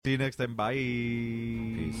See you next time. Bye.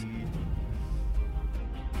 Peace.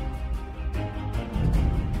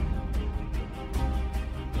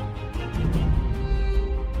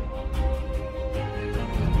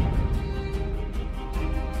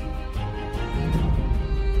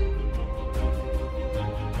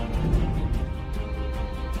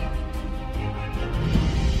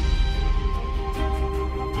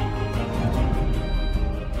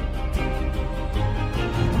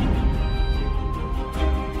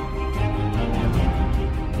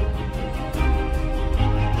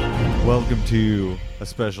 Welcome to a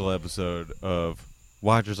special episode of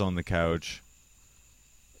Watchers on the Couch,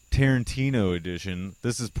 Tarantino edition.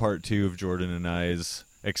 This is part 2 of Jordan and I's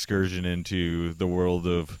excursion into the world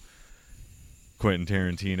of Quentin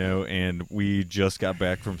Tarantino, and we just got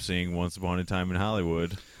back from seeing Once Upon a Time in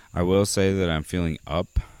Hollywood. I will say that I'm feeling up.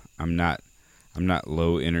 I'm not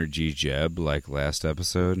low energy Jeb like last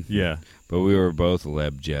episode. Yeah. But we were both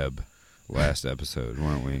Leb Jeb last episode,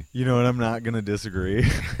 weren't we? You know what? I'm not going to disagree.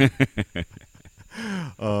 It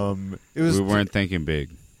was we weren't thinking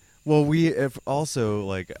big. Well, we have also,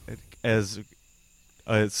 like, as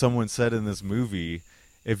someone said in this movie,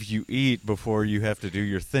 if you eat before you have to do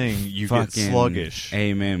your thing, you get sluggish.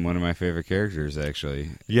 Amen. One of my favorite characters,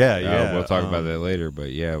 actually. Yeah. We'll talk about that later,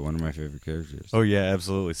 but yeah, one of my favorite characters. Oh, yeah,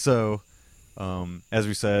 absolutely. So, as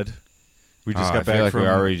we said, we just got I back feel like from we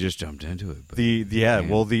already just jumped into it. But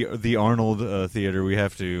the Arnold Theater. We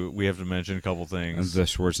have to mention a couple things. The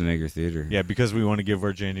Schwarzenegger Theater. Yeah, because we want to give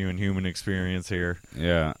our genuine human experience here.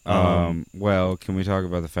 Yeah. Well, can we talk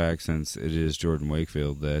about the fact, since it is Jordan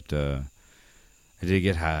Wakefield, that I did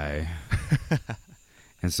get high,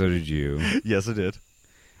 and so did you. Yes, I did.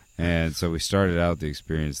 And so we started out the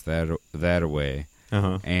experience that away.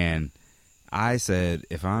 Uh-huh. And I said,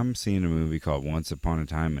 if I'm seeing a movie called Once Upon a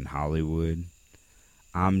Time in Hollywood,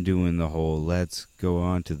 I'm doing the whole let's go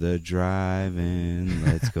on to the drive-in,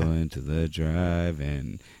 let's go into the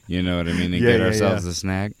drive-in, you know what I mean, and get ourselves a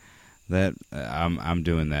snack. That I'm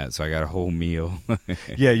doing that, so I got a whole meal.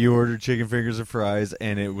 Yeah, you ordered chicken fingers and fries,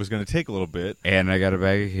 and it was going to take a little bit. And I got a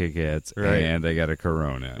bag of Kit Kats, right. And I got a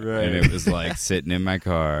Corona. Right. And it was like sitting in my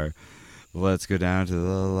car, let's go down to the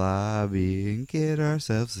lobby and get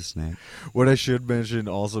ourselves a snack. What I should mention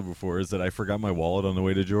also before is that I forgot my wallet on the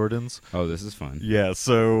way to Jordan's. Oh, this is fun. Yeah,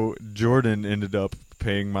 so Jordan ended up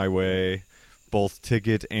paying my way both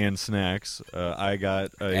ticket and snacks. I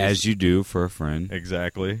got as you do for a friend.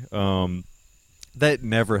 Exactly. That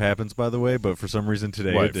never happens, by the way, but for some reason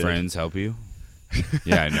today What, it did. friends help you?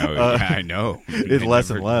 Yeah, I know. I know. It's less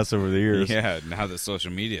and less over the years. Yeah, now that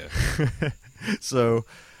social media. So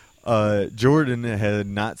Jordan had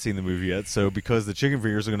not seen the movie yet, so because the chicken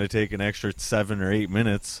fingers are going to take an extra 7 or 8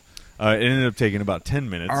 minutes, it ended up taking about 10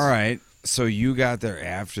 minutes. All right. So you got there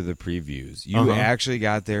after the previews. You actually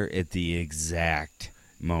got there at the exact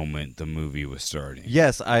moment the movie was starting.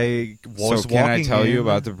 Yes, I was. So can I tell you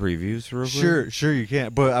about the previews real quick? Sure you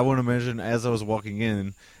can. But I want to mention, as I was walking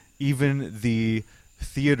in, even the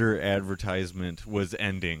theater advertisement was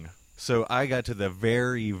ending. So I got to the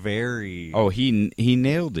very, very... Oh, he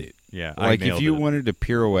nailed it. Yeah, like if you wanted to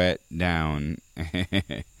pirouette down...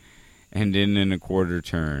 and in a quarter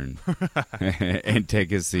turn and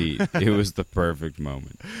take a seat. It was the perfect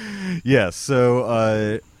moment. Yes,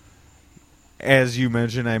 so as you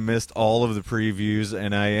mentioned, I missed all of the previews,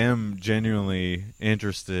 and I am genuinely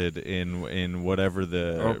interested in whatever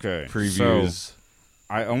the previews... So,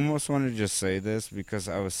 I almost want to just say this because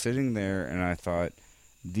I was sitting there and I thought,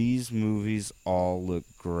 these movies all look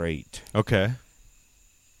great. Okay.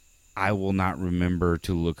 I will not remember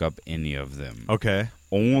to look up any of them. Okay.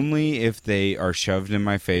 Only if they are shoved in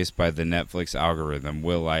my face by the Netflix algorithm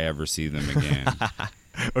will I ever see them again.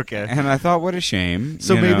 Okay. And I thought, what a shame.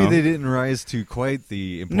 So maybe they didn't rise to quite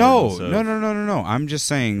the importance of... No. I'm just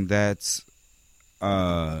saying that's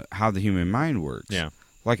how the human mind works. Yeah.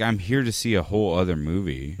 Like, I'm here to see a whole other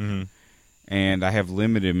movie, and I have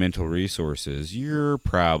limited mental resources. You're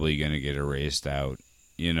probably going to get erased out,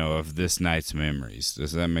 of this night's memories.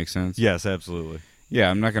 Does that make sense? Yes, absolutely. Yeah,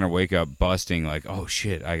 I'm not going to wake up busting like, oh,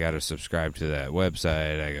 shit, I got to subscribe to that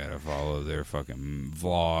website. I got to follow their fucking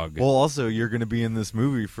vlog. Well, also, you're going to be in this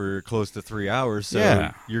movie for close to 3 hours,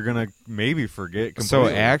 so you're going to maybe forget completely. So,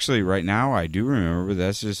 actually, right now, I do remember, but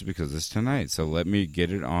that's just because it's tonight. So, let me get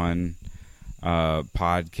it on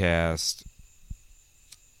podcast.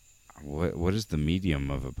 What is the medium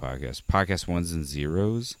of a podcast? Podcast Ones and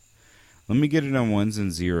Zeros? Let me get it on Ones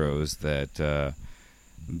and Zeros that...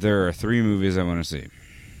 there are 3 movies I want to see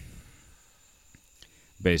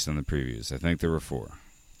based on the previews. I think there were 4.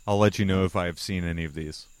 I'll let you know if I've seen any of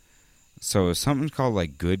these. So something called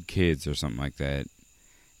like Good Kids or something like that.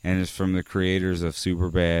 and it's from the creators of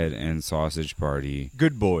Superbad and Sausage Party.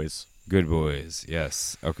 Good Boys. Good Boys,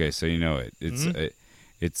 yes. Okay, so you know it.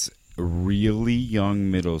 It's really young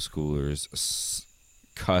middle schoolers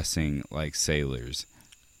cussing like sailors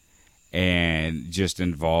and just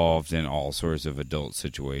involved in all sorts of adult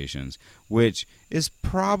situations, which is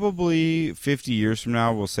probably 50 years from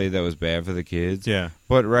now we'll say that was bad for the kids. Yeah.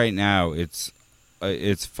 But right now it's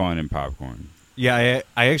fun and popcorn. Yeah,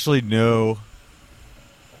 I actually know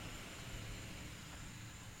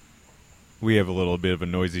we have a little bit of a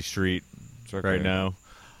noisy street right now.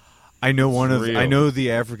 I know I know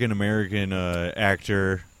the African American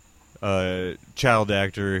actor, child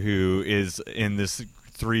actor who is in this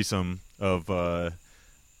threesome of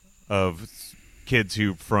kids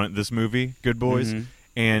who front this movie, Good Boys,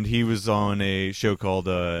 and he was on a show called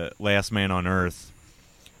Last Man on Earth,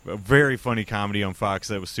 a very funny comedy on Fox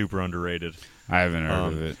that was super underrated. I haven't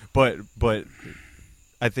heard of it, but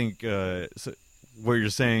I think. What you're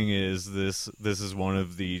saying is this is one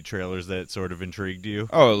of the trailers that sort of intrigued you?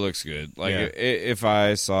 Oh, it looks good. Like, if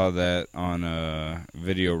I saw that on a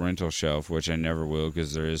video rental shelf, which I never will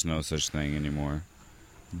because there is no such thing anymore.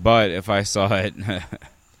 But if I saw it...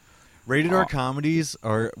 Rated R comedies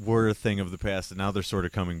were a thing of the past, and now they're sort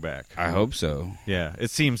of coming back. I hope so. Yeah,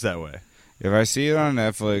 it seems that way. If I see it on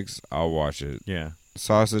Netflix, I'll watch it. Yeah.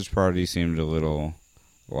 Sausage Party seemed a little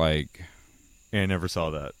like... Yeah, I never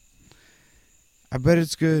saw that. I bet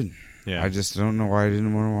it's good. Yeah. I just don't know why I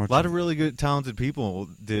didn't want to watch it. A lot of really good, talented people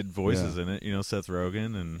did voices in it. You know, Seth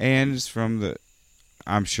Rogen. And it's from the...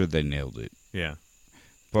 I'm sure they nailed it. Yeah.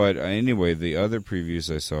 But anyway, the other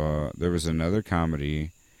previews I saw, there was another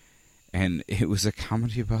comedy, and it was a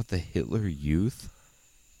comedy about the Hitler Youth,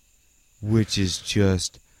 which is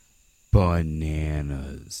just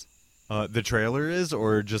bananas. The trailer is,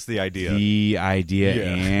 or just the idea? The idea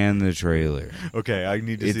and the trailer. Okay, I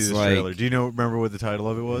need to see this trailer. Do you remember what the title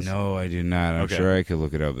of it was? No, I do not. I'm sure I could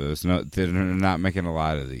look it up. They're not making a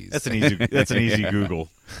lot of these. That's an easy Google.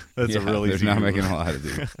 That's a really easy. They're not Google. making a lot of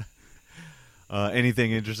these.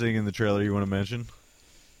 Anything interesting in the trailer you want to mention?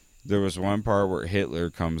 There was one part where Hitler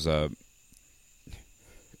comes up,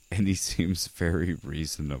 and he seems very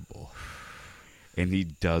reasonable. And he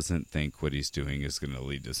doesn't think what he's doing is going to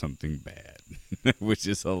lead to something bad, which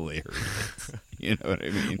is hilarious. You know what I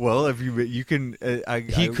mean? Well, if you can,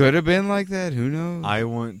 he could have been like that. Who knows? I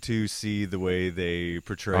want to see the way they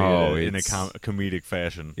portray it in a comedic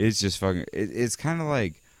fashion. It's just fucking. It's kind of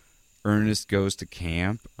like Ernest Goes to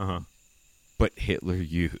Camp, but Hitler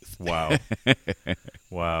Youth. Wow,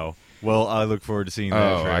 wow. Well, I look forward to seeing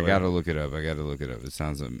that. I gotta look it up. It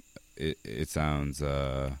sounds. It sounds.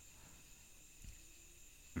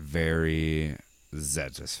 Very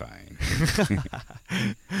satisfying.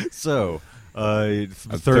 So, third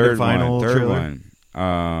and final trailer?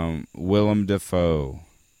 One. Willem Dafoe.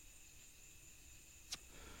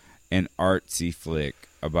 An artsy flick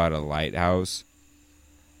about a lighthouse,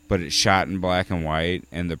 but it's shot in black and white,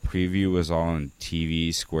 and the preview was all in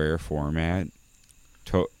TV square format.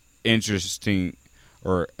 Interesting,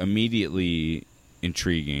 or immediately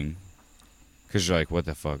intriguing, because you're like, what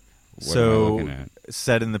the fuck? What am I looking at?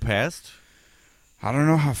 Set in the past? I don't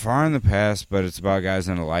know how far in the past, but it's about guys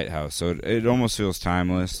in a lighthouse. So it almost feels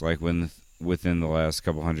timeless, like within the last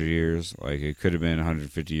couple hundred years. Like, it could have been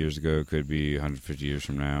 150 years ago. It could be 150 years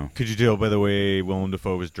from now. Could you tell by the way Willem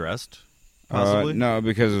Dafoe was dressed? Possibly? No,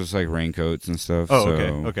 because it was like raincoats and stuff. Oh, so,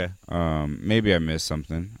 okay. Maybe I missed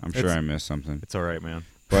something. I'm sure I missed something. It's all right, man.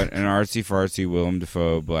 But an artsy-fartsy Willem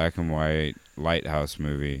Dafoe black and white lighthouse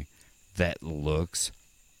movie that looks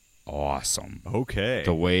awesome. Okay.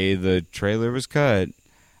 The way the trailer was cut,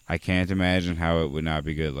 I can't imagine how it would not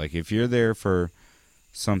be good. Like, if you're there for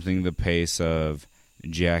something the pace of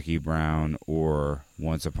Jackie Brown or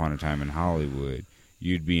Once Upon a Time in Hollywood,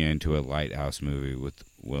 you'd be into a lighthouse movie with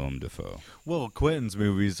Willem Dafoe. Well, Quentin's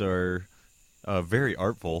movies are very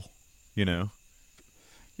artful, you know.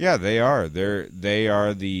 Yeah, they are. They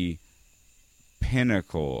are the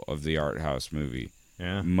pinnacle of the art house movie.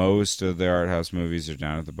 Yeah. Most of the art house movies are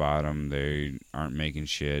down at the bottom. They aren't making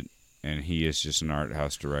shit, and he is just an art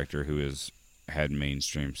house director who has had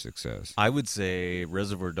mainstream success. I would say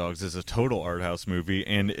Reservoir Dogs is a total art house movie,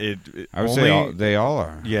 and I would say they all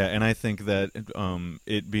are. Yeah, and I think that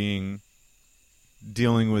it being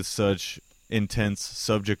dealing with such intense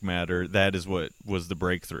subject matter, that is what was the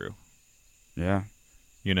breakthrough. Yeah.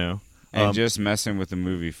 You know? And just messing with the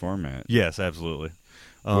movie format. Yes, absolutely.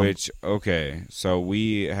 So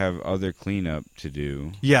we have other cleanup to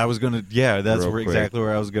do. Yeah, that's exactly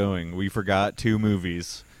where I was going. We forgot 2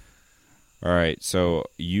 movies. All right, so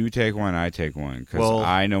you take one, I take one, because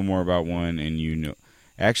I know more about one, and you know.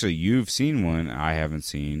 Actually, you've seen one I haven't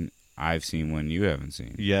seen. I've seen one you haven't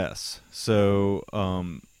seen. Yes. So,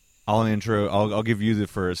 I'll give you the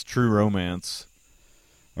first. True Romance.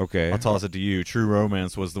 Okay. I'll toss it to you. True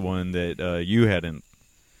Romance was the one that you hadn't.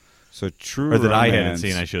 So True Or that Romance, I hadn't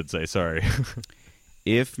seen, I should say. Sorry.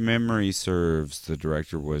 If memory serves, the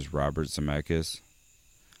director was Robert Zemeckis.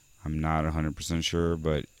 I'm not 100% sure,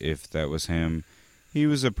 but if that was him, he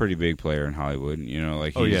was a pretty big player in Hollywood. You know,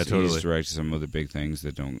 like totally. He's directed some of the big things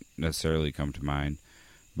that don't necessarily come to mind,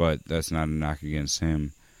 but that's not a knock against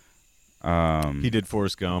him. He did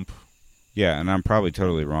Forrest Gump. Yeah, and I'm probably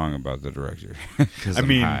totally wrong about the director. I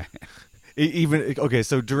mean, even okay.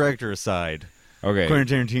 So director aside, okay,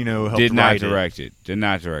 Quentin Tarantino helped did not write direct it. Did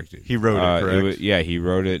not direct it. He wrote it, correct? He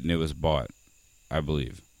wrote it, and it was bought, I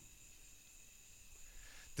believe.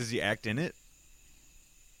 Does he act in it?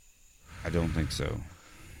 I don't think so.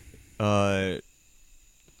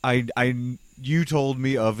 You told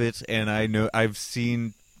me of it, and I know I've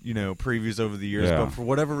seen previews over the years, but for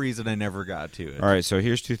whatever reason, I never got to it. All right, so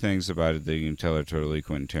here's two things about it that you can tell are totally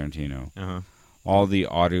Quentin Tarantino. Uh-huh. All the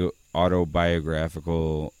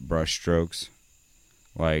autobiographical brushstrokes,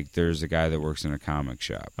 like there's a guy that works in a comic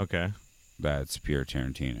shop. Okay. That's pure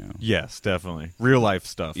Tarantino. Yes, definitely. Real life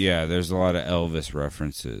stuff. Yeah, there's a lot of Elvis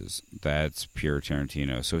references. That's pure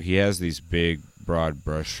Tarantino. So he has these big, broad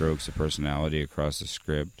brushstrokes of personality across the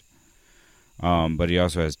script. But he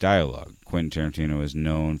also has dialogue. Quentin Tarantino is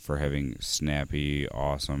known for having snappy,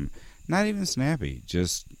 awesome, not even snappy,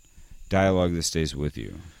 just dialogue that stays with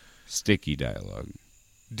you. Sticky dialogue.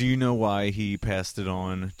 Do you know why he passed it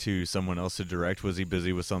on to someone else to direct? Was he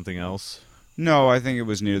busy with something else? No, I think it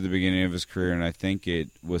was near the beginning of his career, and I think it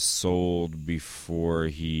was sold before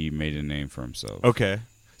he made a name for himself. Okay.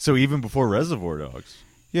 So even before Reservoir Dogs?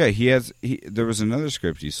 Yeah, there was another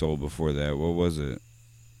script he sold before that. What was it?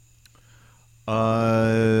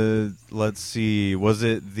 Let's see. Was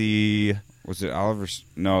it Oliver?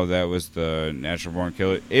 No, that was the Natural Born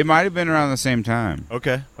Killers. It might have been around the same time.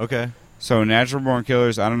 Okay. So Natural Born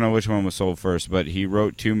Killers, I don't know which one was sold first, but he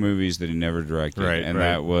wrote two movies that he never directed. Right, and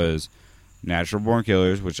that was Natural Born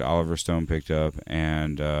Killers, which Oliver Stone picked up,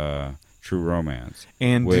 and True Romance.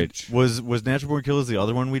 And was Natural Born Killers the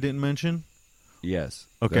other one we didn't mention? Yes.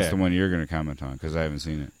 Okay. That's the one you're going to comment on, because I haven't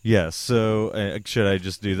seen it. Yes. So should I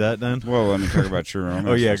just do that then? Well, let me talk about True Romance.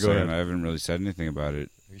 Oh, yeah, go ahead. I haven't really said anything about it.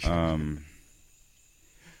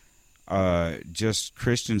 Just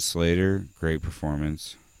Christian Slater, great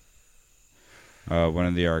performance. One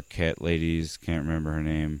of the Arquette ladies, can't remember her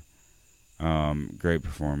name. Great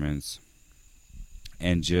performance.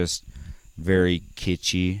 And just very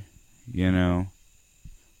kitschy,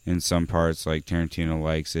 in some parts, like Tarantino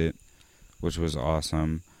likes it, which was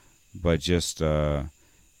awesome. But just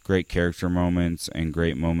great character moments and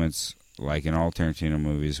great moments, like in all Tarantino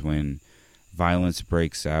movies, when violence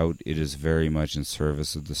breaks out, it is very much in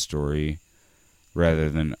service of the story rather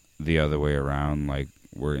than the other way around, like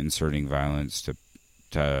we're inserting violence to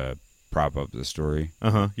prop up the story.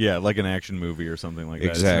 Yeah, like an action movie or something like that.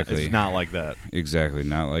 Exactly. It's not like that. Exactly,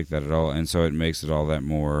 not like that at all. And so it makes it all that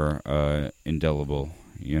more indelible,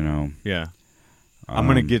 Yeah. I'm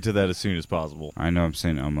going to get to that as soon as possible. I know I'm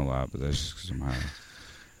saying a lot, but that's just because I'm high.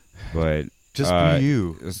 But just be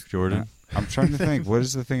you, Jordan. I'm trying to think. What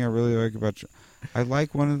is the thing I really like about... I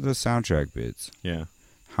like one of the soundtrack bits. Yeah.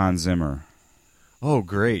 Hans Zimmer. Oh,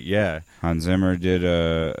 great, yeah. Hans Zimmer did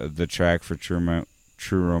the track for True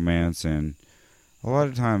Romance, and a lot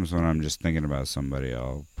of times when I'm just thinking about somebody,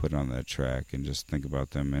 I'll put on that track and just think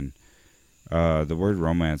about them. And the word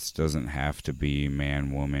romance doesn't have to be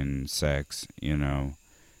man, woman, sex,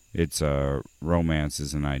 It's romance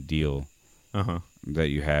is an ideal that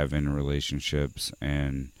you have in relationships.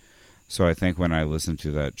 And so I think when I listen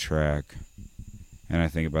to that track and I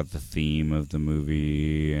think about the theme of the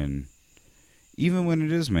movie, and even when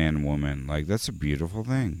it is man, woman, like that's a beautiful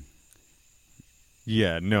thing.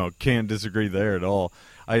 Yeah, no, can't disagree there at all.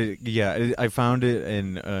 I found it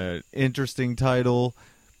an interesting title,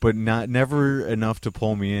 but never enough to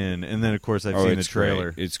pull me in. And then, of course, I've seen the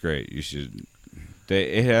trailer. Great. It's great. You should.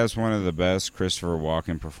 It has one of the best Christopher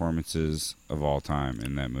Walken performances of all time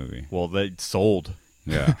in that movie. Well, they sold.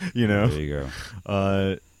 Yeah. There you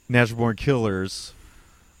go. Natural Born Killers.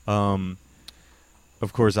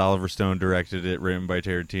 Of course, Oliver Stone directed it, written by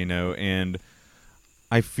Tarantino, and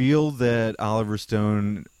I feel that Oliver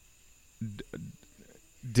Stone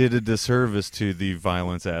did a disservice to the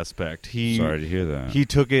violence aspect. Sorry to hear that. He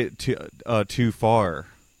took it too far.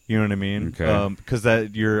 You know what I mean? Okay. Because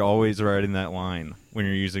you're always riding that line when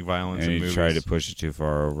you're using violence in movies. And he tried to push it too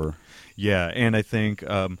far over. Yeah, and I think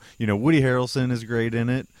Woody Harrelson is great in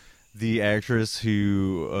it. the actress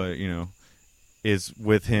who is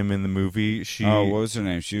with him in the movie. What was her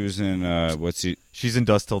name? She was in She's in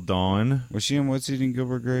Dusk Till Dawn. Was she in What's Eating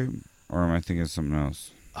Gilbert Grape? Or am I thinking of something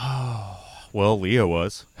else? Oh, well, Leo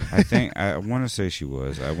was. I want to say she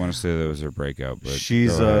was. I want to say that was her breakout. But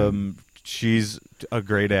she's a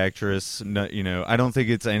great actress. I don't think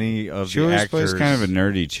it's any of she the always actors. plays kind of a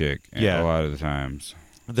nerdy chick. Yeah. A lot of the times.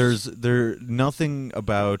 Nothing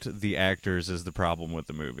about the actors is the problem with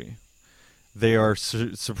the movie. They are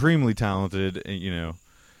supremely talented, and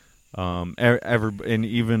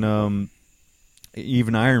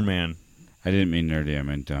even Iron Man. I didn't mean nerdy. I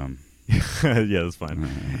meant dumb. Yeah, that's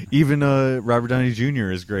fine. Even Robert Downey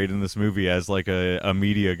Jr. is great in this movie as like a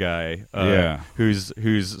media guy.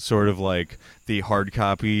 Who's sort of like the hard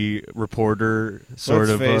copy reporter sort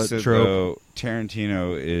of face it, trope. Though,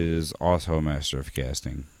 Tarantino is also a master of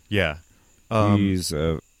casting. Yeah, he's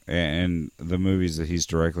and the movies that he's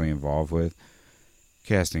directly involved with,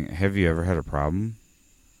 casting. Have you ever had a problem?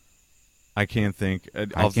 I can't think.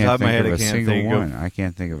 Off the top of my head, I can't think of. I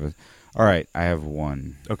can't think of it. All right, I have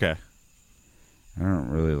one. Okay. I don't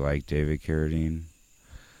really like David Carradine,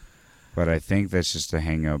 but I think that's just a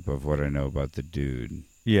hang-up of what I know about the dude.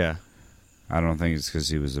 Yeah. I don't think it's because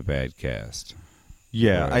he was a bad cast.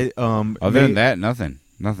 Yeah, right. Other than that, nothing.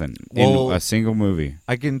 Well, in a single movie.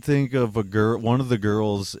 I can think of one of the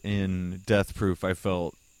girls in Death Proof I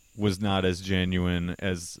felt was not as genuine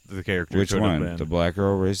as the character Which could one? have been. The black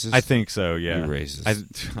girl racist? I think so, yeah. You're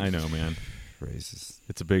racist. I know, man. Racist.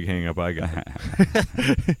 It's a big hang-up I got.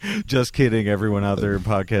 Just kidding, everyone out there in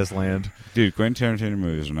podcast land. Dude, Quentin Tarantino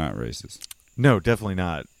movies are not racist. No, definitely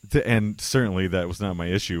not. And certainly that was not my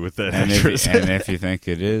issue with that actress. And if you think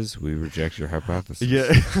it is, we reject your hypothesis.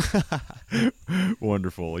 Yeah.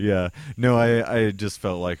 Wonderful, yeah. No, I just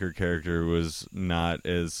felt like her character was not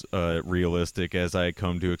as realistic as I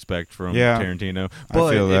come to expect from Tarantino. But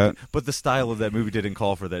I feel that. But the style of that movie didn't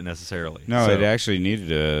call for that necessarily. No, it actually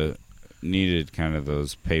needed kind of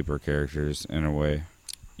those paper characters in a way.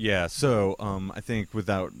 Yeah, so I think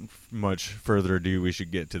without much further ado, we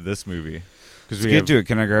should get to this movie. Let's get to it.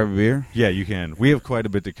 Can I grab a beer? Yeah, you can. We have quite a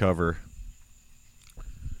bit to cover.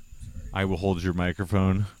 I will hold your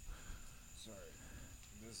microphone. Sorry.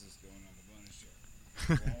 This is going on the bonus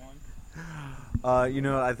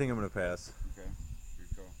show. I think I'm going to pass. Okay.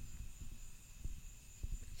 Good call.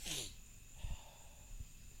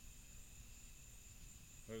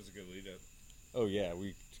 That was a good lead up. Oh, yeah,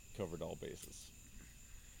 we covered all bases.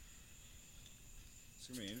 It's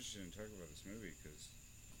going to be interesting to talk about this movie because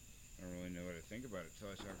I don't really know what to think about it until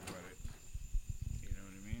I talk about it. You know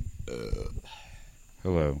what I mean?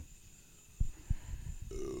 Hello.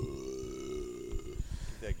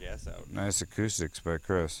 Get that gas out. Nice acoustics by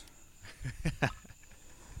Chris.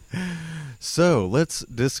 So, let's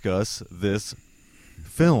discuss this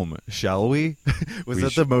film, shall we?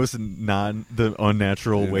 Was the most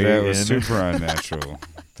unnatural way That was super unnatural.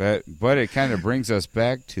 But it kind of brings us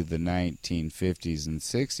back to the 1950s and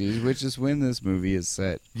 60s, which is when this movie is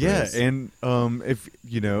set. Chris. Yeah, and if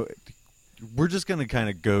we're just going to kind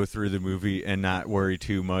of go through the movie and not worry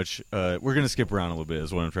too much. We're going to skip around a little bit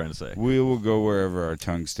is what I'm trying to say. We will go wherever our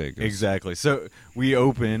tongues take us. Exactly. So we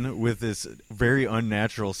open with this very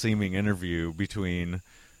unnatural seeming interview between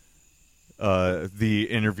the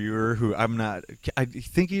interviewer, who I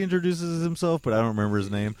think he introduces himself, but I don't remember his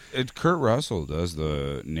name. Kurt Russell does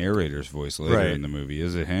the narrator's voice later in the movie.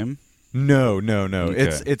 Is it him? No.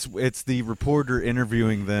 Okay. It's the reporter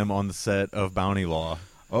interviewing them on the set of Bounty Law.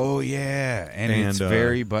 Oh yeah, and it's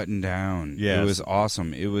very buttoned down. Yeah, it was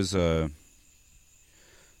awesome. It was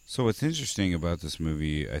So what's interesting about this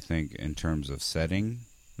movie, I think, in terms of setting,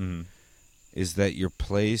 is that you're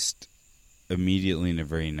placed immediately in a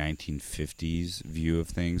very 1950s view of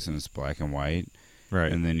things, and it's black and white.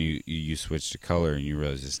 Right. And then you switch to color, and you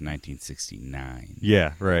realize it's 1969.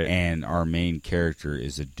 Yeah, right. And our main character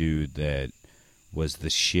is a dude that was the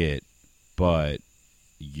shit, but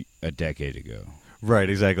a decade ago. Right,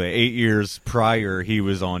 exactly. 8 years prior, he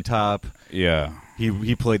was on top. Yeah.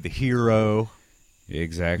 He played the hero.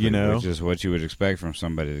 Exactly. Which is what you would expect from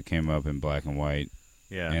somebody that came up in black and white.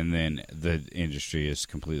 Yeah. And then the industry is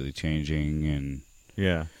completely changing, and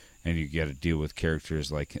you got to deal with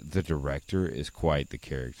characters like the director is quite the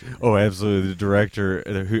character. Oh, absolutely. The director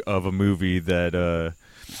of a movie that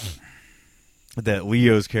that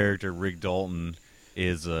Leo's character, Rick Dalton,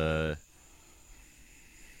 is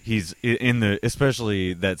he's in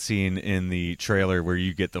especially that scene in the trailer where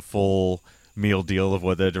you get the full meal deal of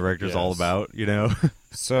what the director's all about,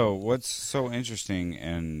 So what's so interesting,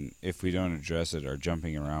 and if we don't address it, our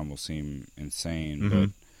jumping around will seem insane, but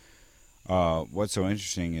What's so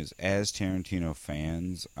interesting is, as Tarantino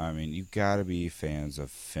fans, I mean, you got to be fans of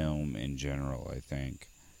film in general, I think.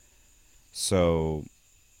 So,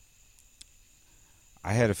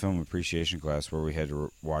 I had a film appreciation class where we had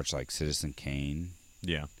to watch, like, Citizen Kane.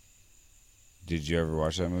 Yeah. Did you ever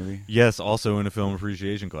watch that movie? Yes, also in a film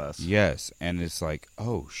appreciation class. Yes, and it's like,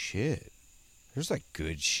 oh, shit. There's, like,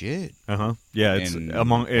 good shit. Uh-huh. Yeah, it's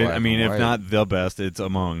among, I mean, if not the best, it's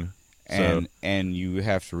among. And you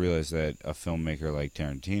have to realize that a filmmaker like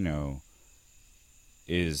Tarantino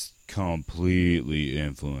is completely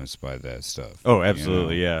influenced by that stuff. Oh,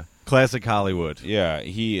 absolutely, yeah. Classic Hollywood. Yeah,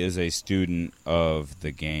 he is a student of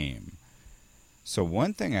the game. So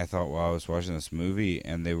one thing I thought while I was watching this movie,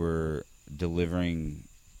 and they were delivering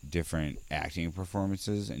different acting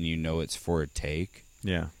performances, and you know it's for a take.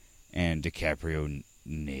 Yeah. And DiCaprio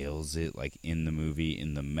nails it, like, in the movie,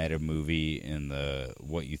 in the meta movie, in the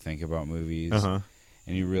what you think about movies. Uh-huh.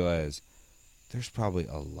 And you realize there's probably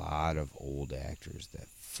a lot of old actors that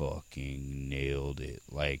fucking nailed it.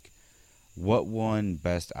 Like, what won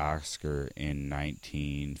Best Oscar in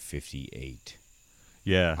 1958?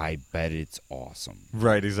 Yeah. I bet it's awesome.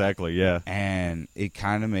 Right, exactly, yeah. And it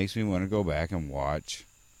kind of makes me want to go back and watch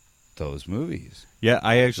those movies. Yeah,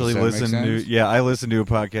 I actually listened to I listened to a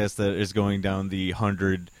podcast that is going down the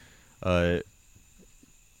 100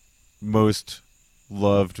 most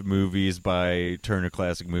loved movies by Turner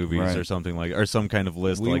Classic Movies, or something like, or some kind of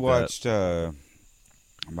list like that. We watched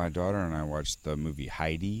my daughter and I watched the movie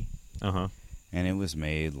Heidi. Uh-huh. And it was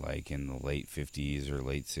made like in the late 50s or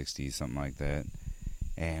late 60s, something like that.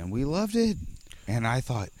 And we loved it. And I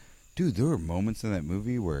thought, dude, there were moments in that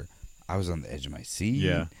movie where I was on the edge of my seat.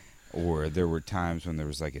 Yeah. Or there were times when there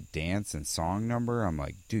was like a dance and song number. I'm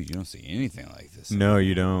like, dude, you don't see anything like this. No,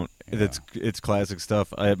 you don't. Yeah. It's classic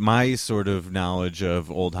stuff. My sort of knowledge of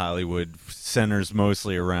old Hollywood centers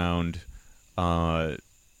mostly around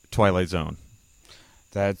Twilight Zone.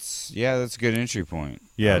 That's a good entry point.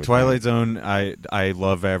 Yeah, Twilight Zone. I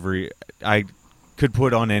love I could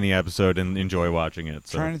put on any episode and enjoy watching it.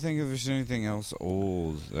 So. Trying to think if there's anything else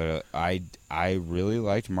old that I really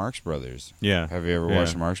liked. Marx Brothers. Yeah. Have you ever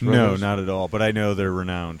watched Marx Brothers? No, not at all. But I know they're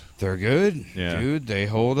renowned. They're good. Yeah, dude. They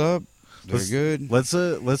hold up. They're good. Let's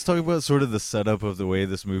talk about sort of the setup of the way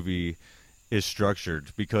this movie is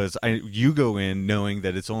structured, because you go in knowing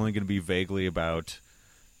that it's only going to be vaguely about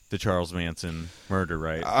the Charles Manson murder,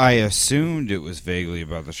 right? I assumed it was vaguely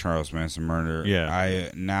about the Charles Manson murder. Yeah.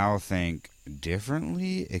 I now think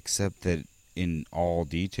differently, except that in all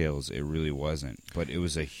details it really wasn't. But it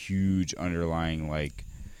was a huge underlying, like,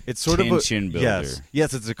 it's sort tension of builder.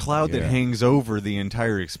 Yes, it's a cloud that hangs over the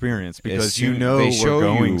entire experience, because we're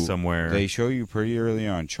going somewhere. They show you pretty early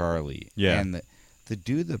on Charlie. Yeah. And the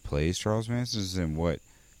dude that plays Charles Manson is in what?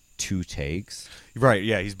 2 takes, right?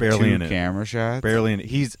 Yeah, he's barely in it. 2 camera shots, barely in it.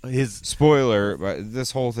 He's his spoiler, but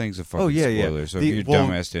this whole thing's a fucking spoiler. Yeah. So if your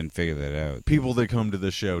dumbass didn't figure that out, people that come to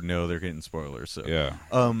the show know they're getting spoilers. So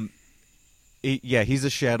yeah, he's a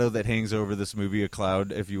shadow that hangs over this movie, a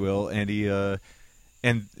cloud, if you will, and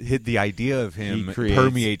the idea of him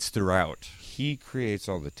permeates throughout. He creates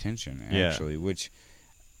all the tension, actually, which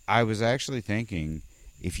I was actually thinking.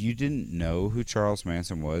 If you didn't know who Charles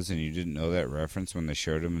Manson was and you didn't know that reference when they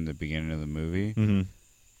showed him in the beginning of the movie,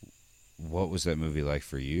 what was that movie like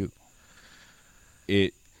for you?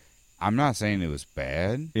 I'm not saying it was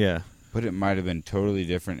bad, but it might have been totally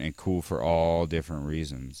different and cool for all different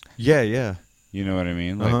reasons. Yeah, yeah. You know what I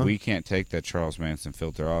mean? Like, we can't take that Charles Manson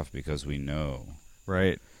filter off because we know.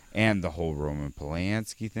 Right. And the whole Roman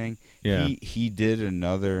Polanski thing. Yeah. He did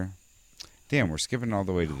another... Damn, we're skipping all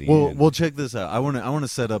the way to the end. Well, check this out. I want to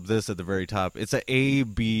set up this at the very top. It's an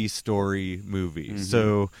A-B story movie. Mm-hmm.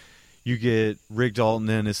 So you get Rick Dalton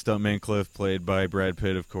and his stuntman Cliff, played by Brad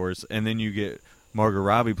Pitt, of course, and then you get Margot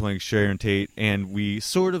Robbie playing Sharon Tate, and we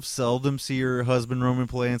sort of seldom see her husband, Roman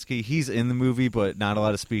Polanski. He's in the movie, but not a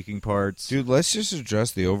lot of speaking parts. Dude, let's just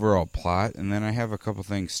address the overall plot, and then I have a couple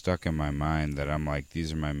things stuck in my mind that I'm like,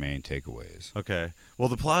 these are my main takeaways. Okay. Well,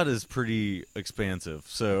 the plot is pretty expansive,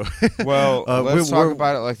 so... Well, let's talk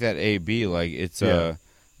about it like that A-B. Like, it's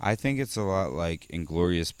I think it's a lot like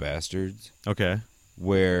Inglourious Bastards. Okay.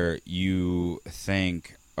 Where you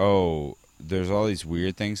think, oh... there's all these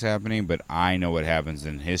weird things happening, but I know what happens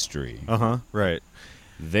in history. Right.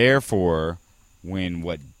 Therefore, when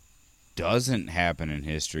what doesn't happen in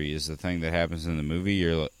history is the thing that happens in the movie,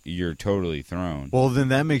 you're totally thrown. Well, then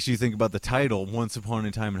that makes you think about the title, Once Upon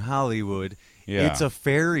a Time in Hollywood. Yeah. It's a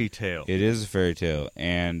fairy tale. It is a fairy tale.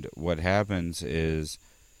 And what happens is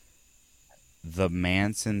the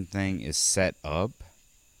Manson thing is set up,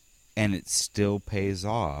 and it still pays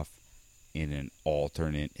off in an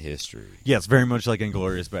alternate history. Yes, very much like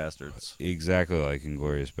Inglourious Basterds. Exactly like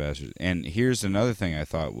Inglourious Basterds. And here's another thing I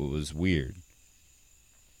thought was weird.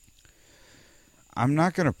 I'm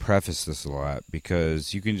not going to preface this a lot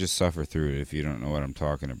because you can just suffer through it if you don't know what I'm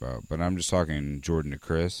talking about. But I'm just talking Jordan to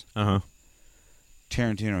Chris. Uh-huh.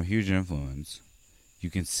 Tarantino, huge influence. You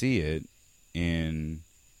can see it in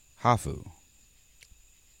Hafu.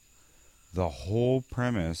 The whole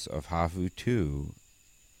premise of Hafu 2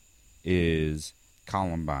 is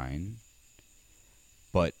Columbine,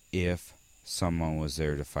 but if someone was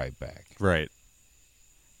there to fight back. Right.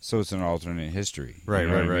 So it's an alternate history. Right, you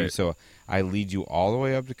know right, what I mean? right. So I lead you all the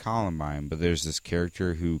way up to Columbine, but there's this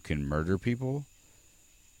character who can murder people,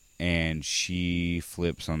 and she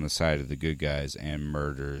flips on the side of the good guys and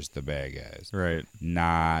murders the bad guys. Right.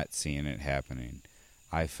 Not seeing it happening.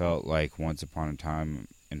 I felt like Once Upon a Time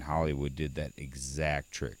in Hollywood did that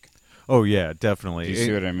exact trick. Oh, yeah, definitely. Do you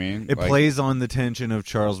see what I mean? It plays on the tension of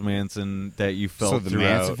Charles Manson that you felt throughout. So the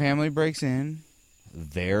throughout. Manson family breaks in.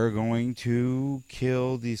 They're going to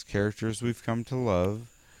kill these characters we've come to love,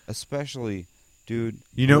 especially, dude.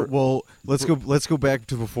 You know, well, let's go back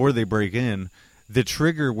to before they break in. The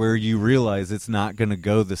trigger where you realize it's not going to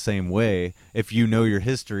go the same way, if you know your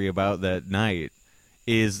history about that night,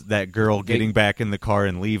 is that girl getting back in the car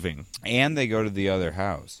and leaving. And they go to the other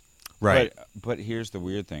house. Right. But here's the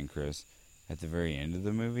weird thing, Chris. At the very end of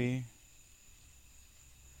the movie,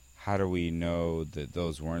 how do we know that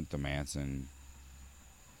those weren't the Manson?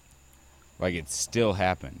 Like, it still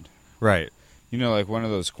happened. Right. You know, like one of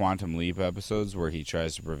those Quantum Leap episodes where he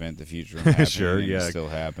tries to prevent the future from happening Sure, and yeah. it still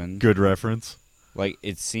happened. Good reference. Like,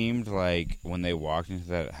 it seemed like when they walked into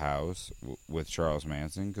that house with Charles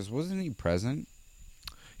Manson, because wasn't he present?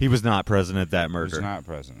 He was not present at that murder. He was not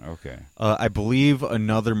present, okay. I believe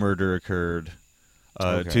another murder occurred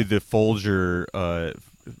to the Folger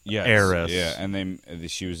heiress. Yeah, and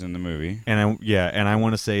she was in the movie. And I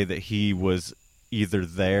want to say that he was either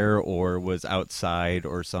there or was outside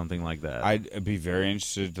or something like that. I'd be very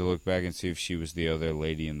interested to look back and see if she was the other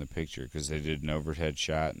lady in the picture, because they did an overhead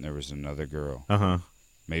shot and there was another girl. Uh-huh.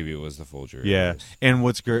 Maybe it was the Folger. Yeah, and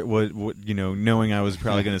what's great, what you know, knowing I was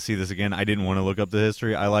probably going to see this again, I didn't want to look up the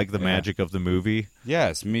history. I like the magic of the movie.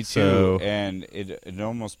 Yes, me too. And it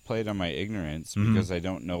almost played on my ignorance because I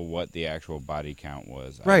don't know what the actual body count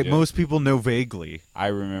was. Right, most people know vaguely. I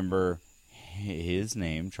remember his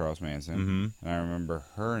name, Charles Manson, and I remember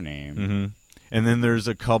her name. And then there's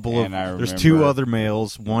a couple of there's two other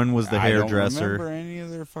males. One was the hairdresser. I don't remember any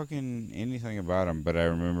other anything about him, but I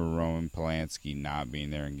remember Roman Polanski not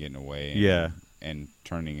being there and getting away. And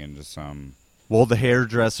turning into some. Well, the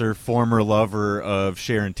hairdresser, former lover of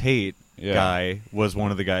Sharon Tate guy, was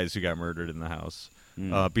one of the guys who got murdered in the house.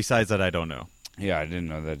 Besides that, I don't know. Yeah, I didn't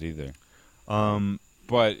know that either.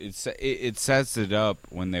 But it sets it up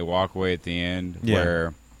when they walk away at the end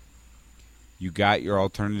where you got your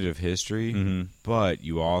alternative history, but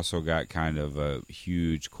you also got kind of a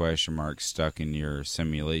huge question mark stuck in your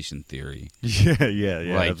simulation theory. Yeah,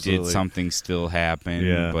 like, absolutely. did something still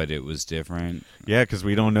happen, but it was different? Yeah, because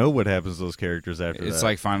we don't know what happens to those characters after that. It's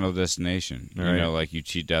like Final Destination. Right. You know, like you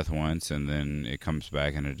cheat death once, and then it comes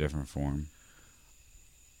back in a different form.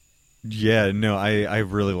 Yeah, no, I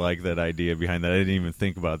really like that idea behind that. I didn't even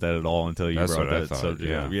think about that at all until you brought that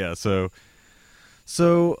subject up. Yeah, so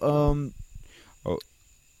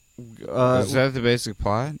is that the basic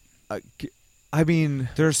plot? I mean,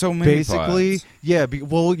 there are so many basically, plots. Yeah,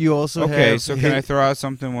 well, you also have... Okay, so can I throw out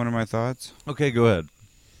something, one of my thoughts? Okay, go ahead.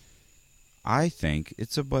 I think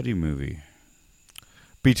it's a buddy movie.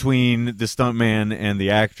 Between the stuntman and the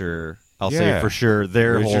actor, I'll say for sure.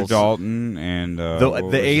 Richard Dalton and...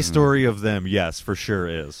 the A story of them, yes, for sure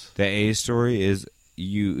is. The A story is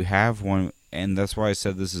you have one, and that's why I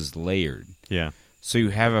said this is layered. Yeah. So you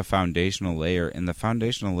have a foundational layer, and the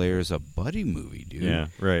foundational layer is a buddy movie, dude. Yeah,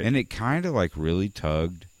 right. And it kind of like really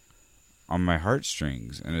tugged on my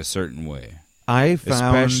heartstrings in a certain way. I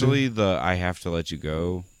found... Especially the I have to let you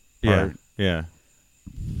go part. Yeah.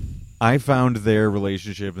 I found their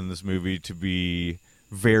relationship in this movie to be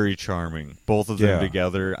very charming. Both of them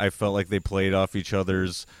together. I felt like they played off each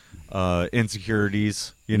other's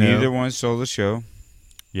insecurities. You know? Neither one stole the show.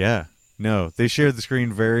 Yeah. No, they shared the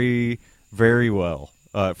screen very... very well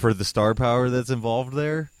for the star power that's involved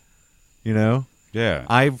there, you know? Yeah.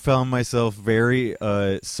 I found myself very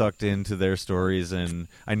sucked into their stories, and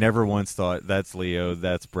I never once thought, that's Leo,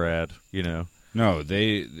 that's Brad, you know? No,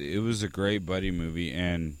 it was a great buddy movie,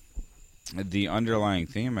 and the underlying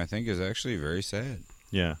theme, I think, is actually very sad.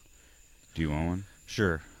 Yeah. Do you want one?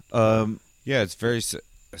 Sure. Yeah, it's very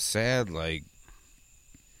sad, like,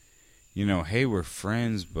 you know, hey, we're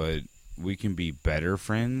friends, but we can be better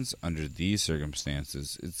friends under these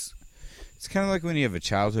circumstances. It's kind of like when you have a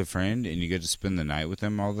childhood friend and you get to spend the night with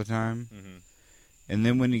them all the time. Mm-hmm. And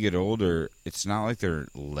then when you get older, it's not like they're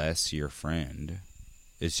less your friend.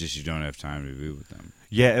 It's just you don't have time to be with them.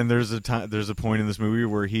 Yeah, and there's a point in this movie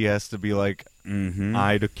where he has to be like,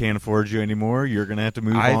 I can't afford you anymore. You're going to have to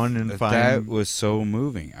move on and find... That was so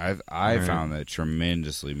moving. I found that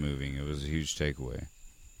tremendously moving. It was a huge takeaway.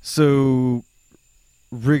 So,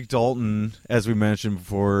 Rick Dalton, as we mentioned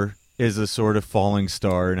before, is a sort of falling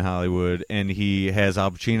star in Hollywood, and he has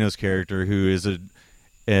Al Pacino's character, who is an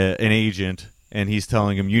agent, and he's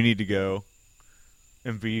telling him, you need to go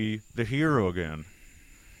and be the hero again.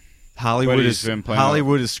 Hollywood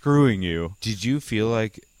is screwing you. Did you feel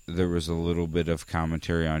like there was a little bit of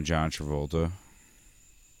commentary on John Travolta?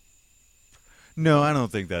 No, I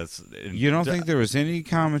don't think that's... You don't think there was any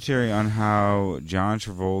commentary on how John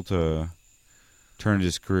Travolta turned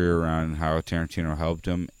his career around and how Tarantino helped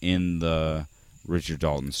him in the Richard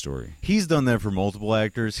Dalton story? He's done that for multiple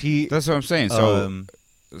actors. That's what I'm saying.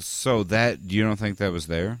 So that, you don't think that was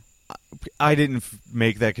there? I didn't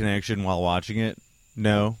make that connection while watching it.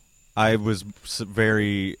 No. I was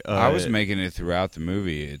very... I was making it throughout the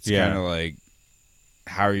movie. It's kind of like,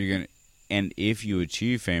 how are you going to... And if you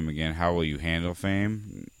achieve fame again, how will you handle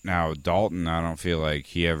fame? Now, Dalton, I don't feel like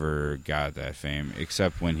he ever got that fame,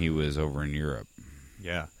 except when he was over in Europe.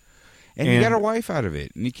 Yeah. And he got a wife out of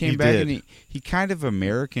it. And he came back and he kind of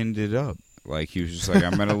Americaned it up. Like, he was just like,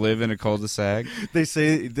 I'm going to live in a cul-de-sac. They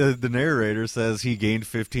say, the narrator says he gained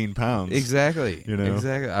 15 pounds. Exactly. You know?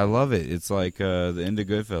 Exactly. I love it. It's like the end of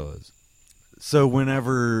Goodfellas. So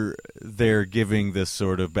whenever they're giving this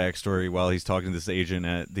sort of backstory while he's talking to this agent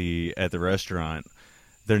at the restaurant,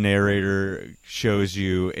 their narrator shows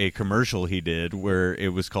you a commercial he did where it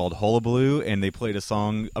was called Hullabaloo, and they played a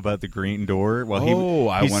song about the green door. Well,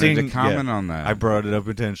 I wanted to comment on that. I brought it up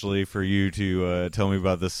intentionally for you to tell me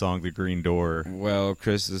about this song, The Green Door. Well,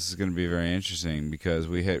 Chris, this is going to be very interesting because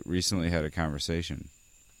we recently had a conversation.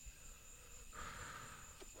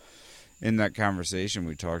 In that conversation,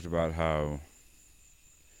 we talked about how...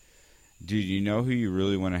 Dude, you know who you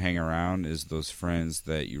really want to hang around is those friends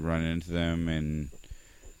that you run into them and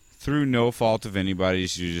through no fault of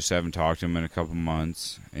anybody's, you just haven't talked to them in a couple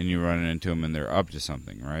months and you run into them and they're up to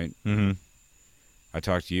something, right? Mm-hmm. I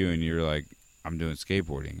talked to you and you're like, I'm doing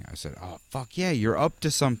skateboarding. I said, oh, fuck yeah, you're up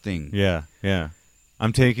to something. Yeah, yeah.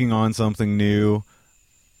 I'm taking on something new.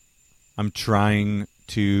 I'm trying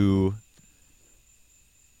to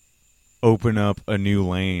open up a new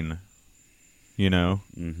lane, you know?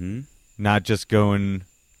 Mm-hmm. Not just going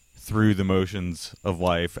through the motions of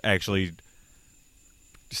life, actually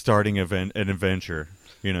starting an adventure,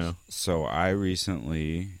 you know. So I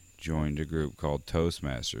recently joined a group called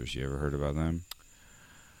Toastmasters. You ever heard about them?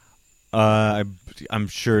 I'm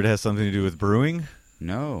sure it has something to do with brewing.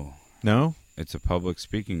 No. No? It's a public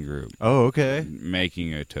speaking group. Oh, okay.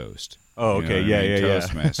 Making a toast. Oh, okay. Yeah.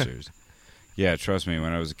 Toastmasters. Yeah, trust me,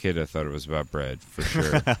 when I was a kid, I thought it was about bread, for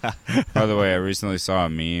sure. By the way, I recently saw a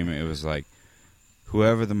meme. It was like,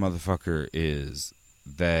 whoever the motherfucker is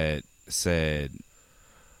that said,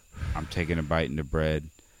 I'm taking a bite into bread.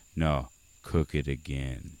 No, cook it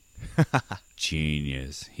again.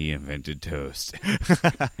 Genius. He invented toast.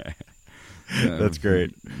 That's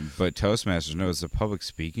great. But Toastmasters, no, it's a public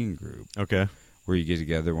speaking group. Okay. Where you get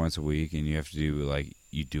together once a week and you have to do, like,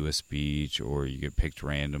 you do a speech or you get picked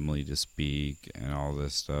randomly to speak and all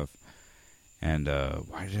this stuff. And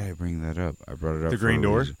why did I bring that up? I brought it up. The Green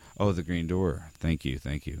Door? Oh, the Green Door. Thank you.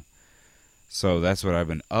 So that's what I've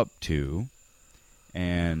been up to.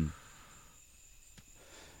 And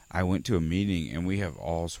I went to a meeting and we have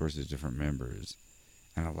all sorts of different members.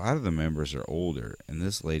 And a lot of the members are older. And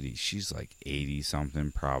this lady, she's like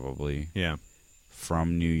 80-something probably. Yeah.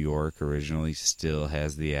 From New York originally, still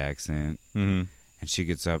has the accent. Mm-hmm. And she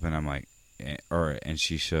gets up and I'm like, and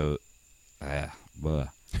she shows,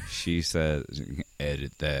 she says,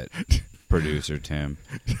 edit that, producer Tim.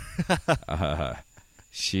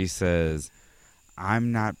 She says,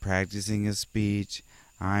 I'm not practicing a speech.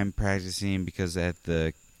 I'm practicing because at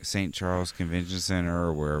the St. Charles Convention Center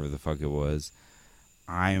or wherever the fuck it was,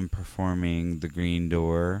 I am performing The Green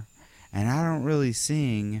Door. And I don't really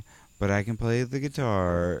sing, but I can play the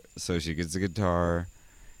guitar. So she gets the guitar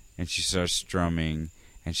and she starts strumming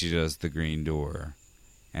and she does The Green Door.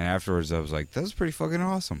 And afterwards I was like, that was pretty fucking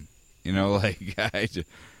awesome. You know, like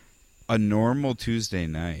a normal Tuesday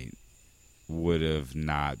night would have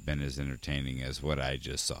not been as entertaining as what I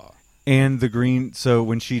just saw. And so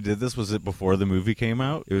when she did this, was it before the movie came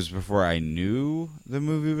out? It was before I knew the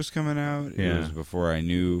movie was coming out. Yeah. It was before I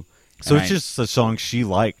knew. So it's just a song she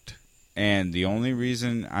liked. And the only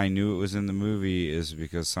reason I knew it was in the movie is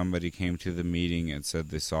because somebody came to the meeting and said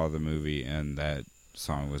they saw the movie and that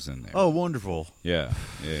song was in there. Oh, wonderful. Yeah.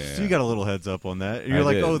 So you got a little heads up on that. You're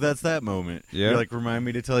like, oh, that's that moment. Yeah. You're like, remind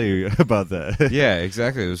me to tell you about that. Yeah,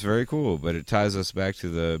 exactly. It was very cool, but it ties us back to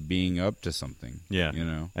the being up to something. Yeah. You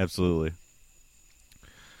know? Absolutely.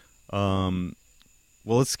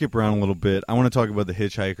 Well, let's skip around a little bit. I want to talk about the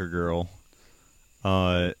hitchhiker girl.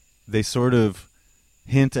 They sort of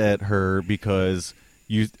hint at her because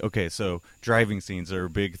so driving scenes are a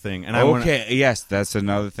big thing. And yes, that's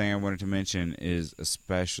another thing I wanted to mention is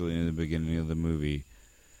especially in the beginning of the movie,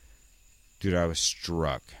 dude, I was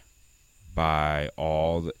struck by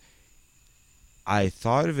all the... I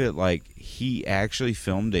thought of it like he actually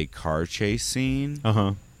filmed a car chase scene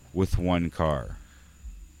with one car.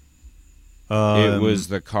 It was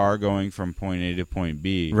the car going from point A to point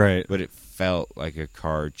B, right? But it felt like a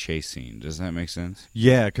car chase scene. Does that make sense?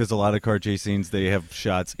 Yeah, because a lot of car chase scenes, they have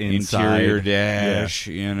shots inside. Interior dash,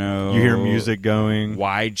 you know. You hear music going.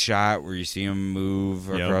 Wide shot where you see them move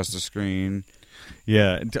across the screen.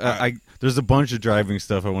 Yeah, there's a bunch of driving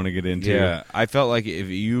stuff I want to get into. Yeah, I felt like if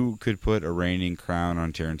you could put a reigning crown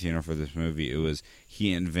on Tarantino for this movie, it was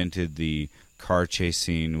he invented the car chase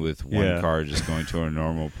scene with one car just going to a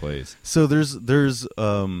normal place. So there's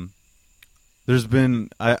been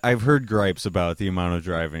I've heard gripes about the amount of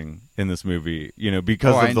driving in this movie,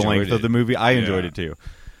 because of the length of the movie. I enjoyed it too.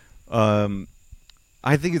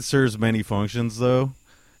 I think it serves many functions though.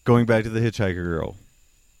 Going back to the hitchhiker girl,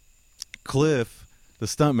 Cliff, the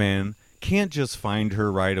stuntman, can't just find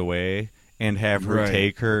her right away and have her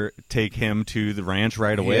take him to the ranch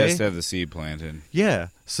right away. He has to have the seed planted. Yeah,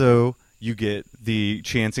 so you get the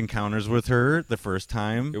chance encounters with her the first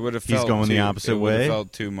time. It would have he's going the opposite way. It would have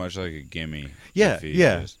felt too much like a gimme. Yeah.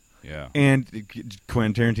 Yeah. And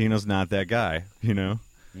Quentin Tarantino's not that guy,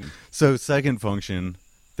 So second function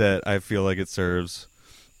that I feel like it serves,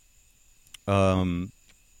 it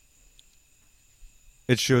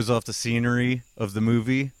shows off the scenery of the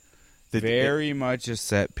movie. Very much a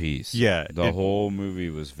set piece. Yeah. The whole movie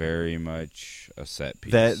was very much a set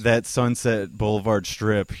piece. That Sunset Boulevard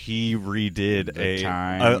strip, he redid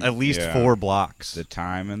at least 4 blocks. The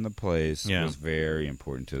time and the place was very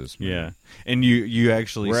important to this movie. Yeah. And you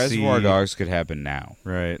actually Reservoir Dogs could happen now.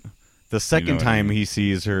 Right. The second time he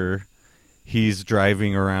sees her, he's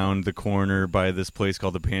driving around the corner by this place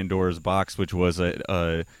called the Pandora's Box, which was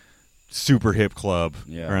a super hip club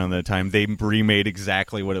around that time. They remade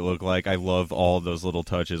exactly what it looked like. I love all those little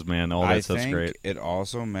touches, man. All that stuff's great. It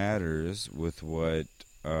also matters with what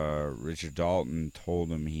Richard Dalton told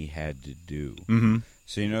him he had to do. Mm-hmm.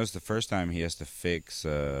 So you notice the first time he has to fix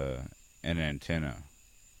an antenna,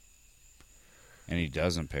 and he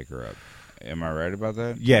doesn't pick her up. Am I right about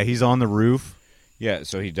that? Yeah, he's on the roof. Yeah,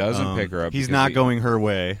 so he doesn't pick her up. He's not going her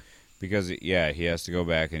way. Because, he has to go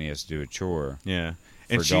back and he has to do a chore. Yeah.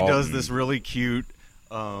 And she does this really cute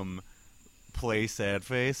play sad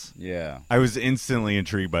face. Yeah. I was instantly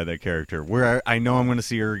intrigued by that character. Where I know I'm going to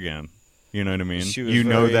see her again. You know what I mean? She was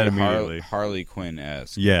that immediately. Harley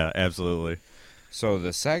Quinn-esque. Yeah, absolutely. So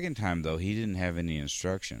the second time, though, he didn't have any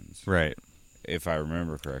instructions. Right. If I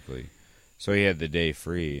remember correctly. So he had the day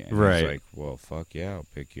free. And he was like, well, fuck yeah, I'll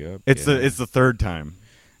pick you up. It's the third time.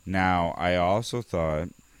 Now, I also thought...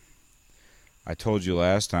 I told you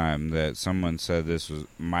last time that someone said this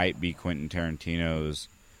might be Quentin Tarantino's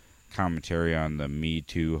commentary on the Me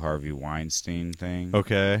Too Harvey Weinstein thing.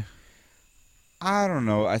 Okay. I don't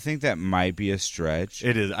know. I think that might be a stretch.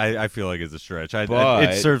 It is. I feel like it's a stretch.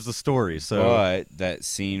 It serves the story. So, but that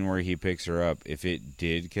scene where he picks her up, if it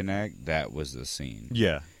did connect, that was the scene.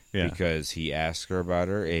 Yeah. Because he asks her about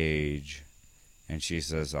her age, and she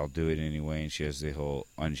says, "I'll do it anyway," and she has the whole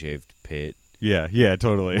unshaved pit. Yeah,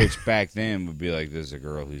 totally. Which back then would be like, there's a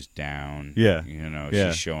girl who's down. Yeah.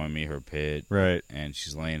 She's showing me her pit. Right. And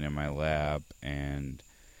she's laying in my lap, and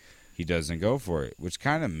he doesn't go for it, which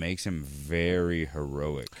kind of makes him very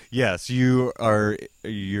heroic. Yes, you're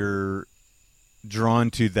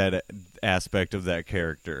drawn to that aspect of that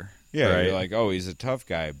character. Yeah, right? You're like, oh, he's a tough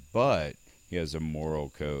guy, but he has a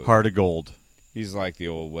moral code. Heart of gold. He's like the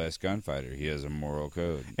old West gunfighter. He has a moral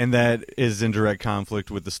code. And that is in direct conflict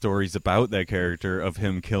with the stories about that character of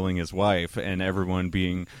him killing his wife and everyone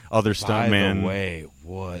being other stuntmen. By the way,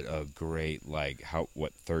 what a great,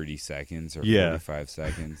 30 seconds or 45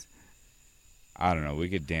 seconds? I don't know. We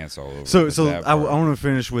could dance all over. So I want to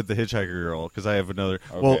finish with the hitchhiker girl because I have another.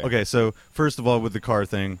 Okay. Well, okay. So first of all, with the car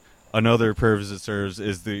thing, another purpose it serves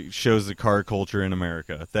is shows the car culture in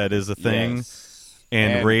America. That is a thing. Yes.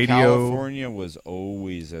 And radio. California was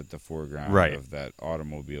always at the foreground of that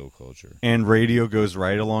automobile culture. And radio goes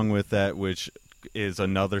right along with that, which is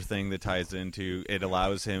another thing that ties into it.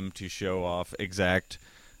 Allows him to show off exact,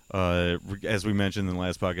 as we mentioned in the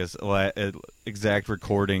last podcast, exact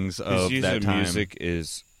recordings of that time. Music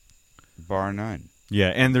is bar none.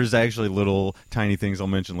 Yeah, and there's actually little tiny things I'll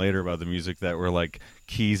mention later about the music that were like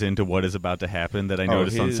keys into what is about to happen that I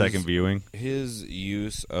noticed on second viewing. His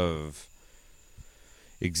use of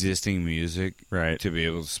existing music to be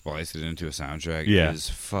able to splice it into a soundtrack is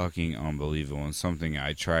fucking unbelievable and something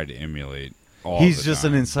I try to emulate all the time. He's just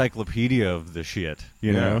an encyclopedia of the shit,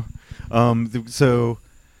 you know? So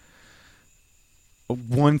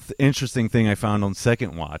one interesting thing I found on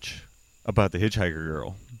second watch about the Hitchhiker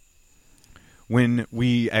Girl, when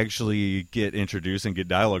we actually get introduced and get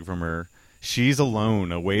dialogue from her, she's alone,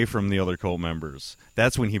 away from the other cult members.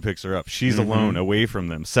 That's when he picks her up. She's alone, away from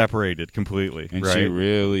them, separated completely. And she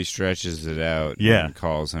really stretches it out and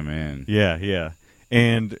calls him in. Yeah.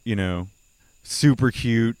 And, you know, super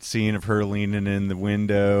cute scene of her leaning in the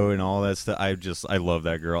window and all that stuff. I love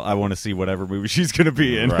that girl. I want to see whatever movie she's going to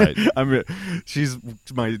be in. Right. She's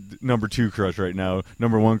my number 2 crush right now.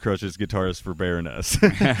 Number 1 crush is guitarist for Baroness,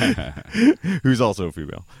 who's also a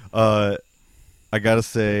female. I got to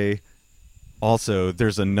say, also,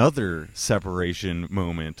 there's another separation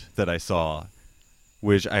moment that I saw,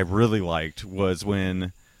 which I really liked, was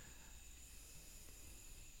when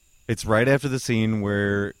it's right after the scene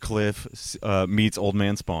where Cliff meets Old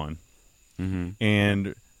Man Spawn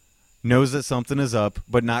and knows that something is up,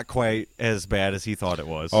 but not quite as bad as he thought it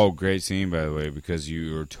was. Oh, great scene, by the way, because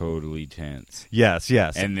you were totally tense. Yes.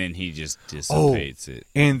 And then he just dissipates it.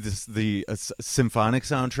 And the symphonic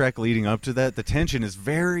soundtrack leading up to that, the tension is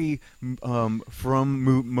very from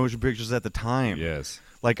motion pictures at the time. Yes.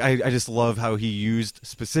 Like, I just love how he used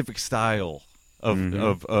specific style of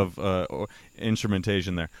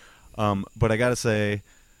instrumentation there. But I gotta say,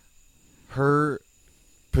 her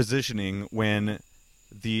positioning when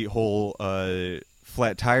the whole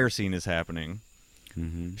flat tire scene is happening,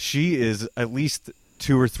 she is at least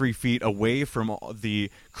 2 or 3 feet away from the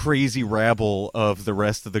crazy rabble of the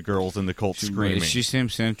rest of the girls in the cult screaming. She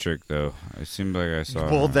seems centric, though. It seemed like I saw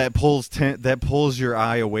her. That pulls your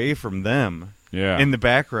eye away from them. Yeah. In the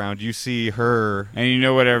background, you see her, and you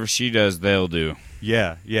know whatever she does, they'll do.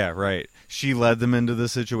 Yeah, right. She led them into the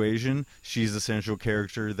situation. She's the central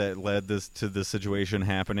character that led this to the situation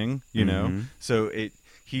happening, you know? So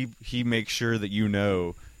he makes sure that you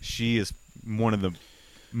know she is one of the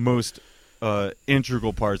most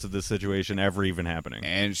integral parts of this situation ever even happening.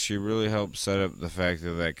 And she really helped set up the fact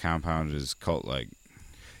that compound is cult-like.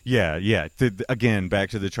 Yeah. Again, back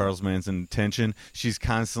to the Charles Manson tension. She's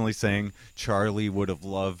constantly saying, Charlie would have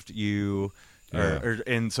loved you. Or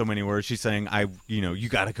in so many words, she's saying, you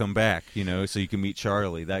got to come back, so you can meet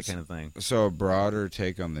Charlie, that kind of thing. So a broader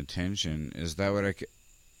take on the tension is that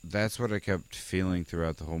that's what I kept feeling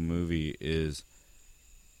throughout the whole movie is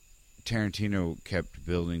Tarantino kept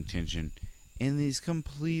building tension in these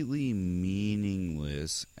completely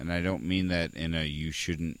meaningless, and I don't mean that in a you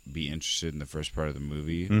shouldn't be interested in the first part of the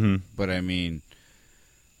movie, but I mean,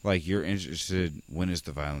 like, you're interested, when is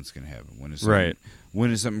the violence going to happen?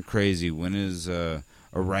 When is something crazy? When is a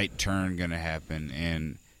right turn going to happen?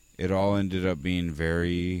 And it all ended up being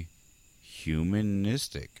very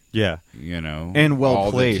humanistic. Yeah. And well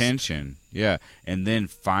placed. The tension. Yeah. And then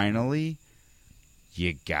finally,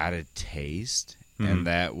 you got a taste, and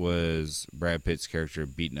that was Brad Pitt's character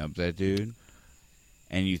beating up that dude.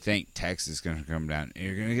 And you think Tex is going to come down, and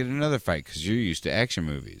you're going to get another fight because you're used to action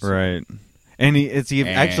movies. Right. And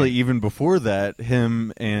actually even before that,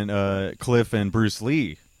 him and Cliff and Bruce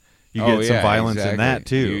Lee, you get some violence in that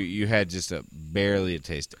too. You had just barely a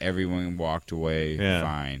taste. Everyone walked away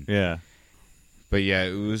fine. Yeah. But yeah,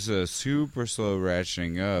 it was a super slow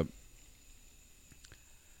ratcheting up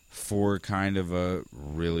for kind of a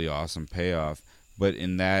really awesome payoff. But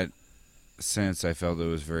in that sense, I felt it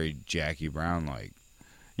was very Jackie Brown-like.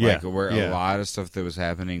 Yeah. Where a lot of stuff that was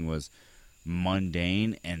happening was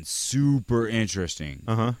mundane and super interesting.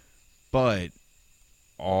 But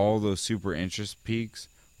all those super interest peaks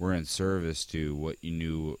were in service to what you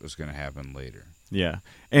knew was going to happen later. Yeah.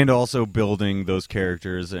 And also building those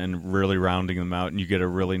characters and really rounding them out, and you get a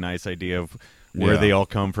really nice idea of where they all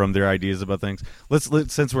come from, their ideas about things. Let's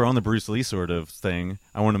since we're on the Bruce Lee sort of thing,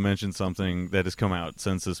 I want to mention something that has come out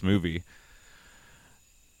since this movie.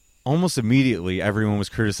 Almost immediately, everyone was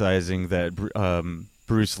criticizing that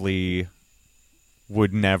Bruce Lee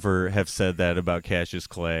would never have said that about Cassius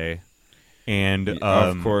Clay. And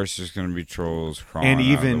of course, there's going to be trolls crawling out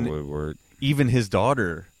of the woodwork. Even his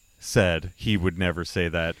daughter said he would never say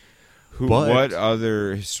that. What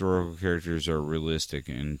other historical characters are realistic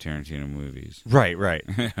in Tarantino movies? Right.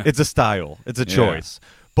 It's a style. It's a choice.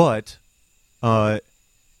 But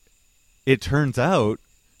it turns out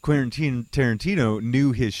Quentin Tarantino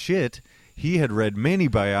knew his shit. He had read many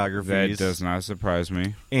biographies. That does not surprise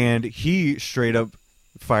me. And he straight up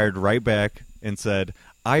fired right back and said,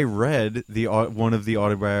 I read one of the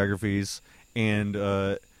autobiographies,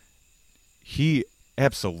 and he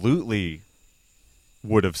absolutely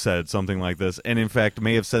would have said something like this, and in fact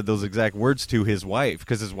may have said those exact words to his wife,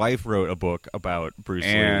 because his wife wrote a book about Bruce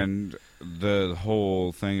Lee. And the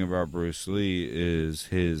whole thing about Bruce Lee is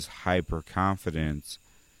his hyper-confidence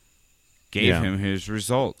gave him his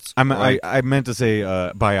results. I meant to say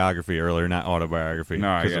biography earlier, not autobiography. No,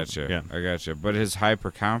 I gotcha. Yeah. I gotcha. But his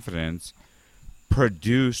hyper-confidence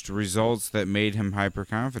produced results that made him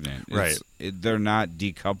hyper-confident. They're not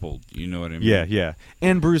decoupled. You know what I mean? Yeah.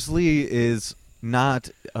 And Bruce Lee is not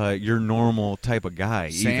your normal type of guy.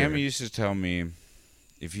 Sam either. used to tell me,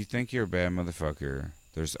 if you think you're a bad motherfucker,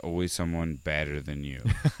 there's always someone badder than you.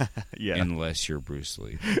 Unless you're Bruce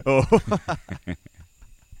Lee. Oh.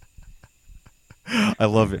 I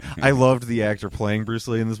love it. I loved the actor playing Bruce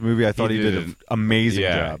Lee in this movie. I thought he did an amazing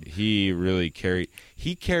job. He really carried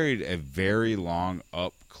a very long,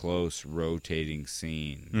 up close, rotating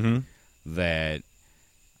scene that,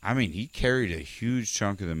 I mean, he carried a huge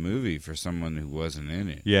chunk of the movie for someone who wasn't in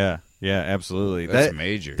it. Yeah, absolutely. That's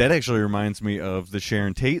major. That actually reminds me of the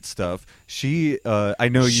Sharon Tate stuff. She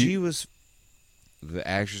was the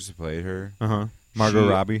actress who played her. Margot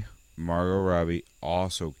Robbie. Margot Robbie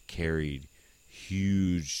also carried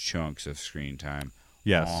huge chunks of screen time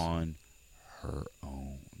on her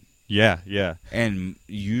own. Yeah. And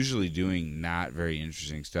usually doing not very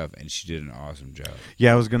interesting stuff, and she did an awesome job.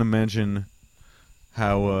 Yeah, I was going to mention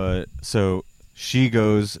how so she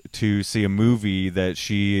goes to see a movie that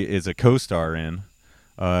she is a co-star in,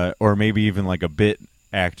 or maybe even like a bit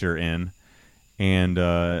actor in,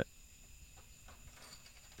 and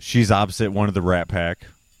she's opposite one of the Rat Pack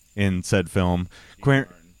in said film.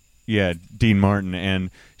 Dean Martin, and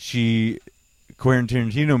Quentin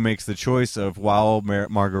Tarantino makes the choice of, while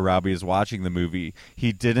Margot Robbie is watching the movie,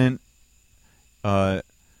 he didn't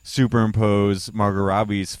superimpose Margot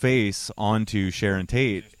Robbie's face onto Sharon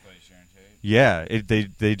Tate. Yeah,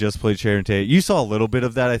 they just played Sharon Tate. You saw a little bit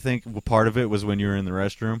of that, I think. Part of it was when you were in the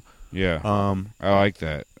restroom. Yeah, I like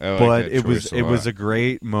that. But it was a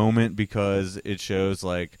great moment because it shows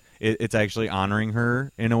like it's actually honoring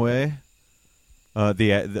her in a way.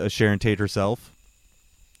 The Sharon Tate herself,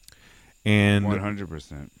 and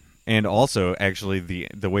 100%, and also actually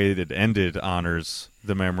the way that it ended honors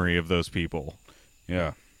the memory of those people.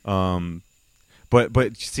 Yeah.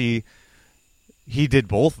 But see, he did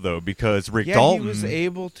both though, because Rick Dalton he was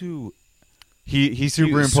able to. He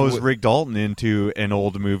superimposed Rick Dalton into an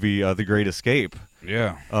old movie, The Great Escape.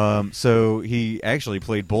 Yeah. So he actually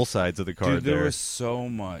played both sides of the card. Dude, there was so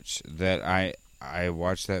much that I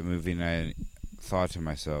watched that movie and I thought to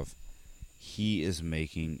myself, he is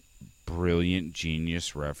making brilliant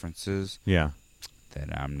genius references that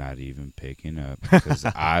I'm not even picking up because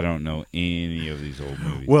I don't know any of these old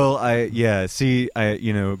movies. Well,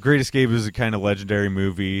 Great Escape is a kind of legendary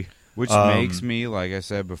movie, which makes me, like I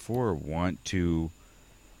said before, want to,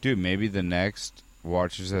 dude, maybe the next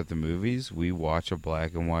Watchers at the Movies, we watch a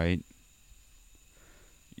black and white,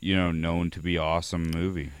 known to be awesome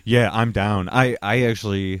movie. Yeah, I'm down. I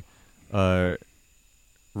actually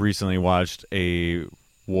recently watched a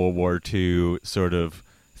World War II sort of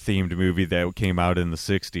themed movie that came out in the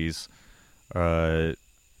 60s.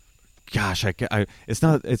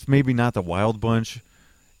 It's maybe not The Wild Bunch.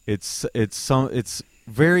 It's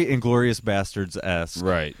very Inglourious Bastards-esque.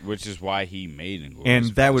 Right, which is why he made Inglourious Bastards.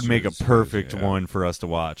 And that would make a perfect one for us to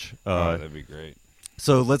watch. That'd be great.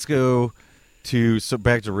 So let's go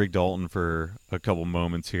back to Rick Dalton for a couple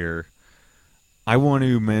moments here. I want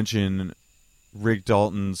to mention Rick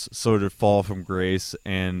Dalton's sort of fall from grace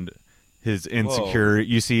and his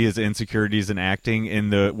you see his insecurities in acting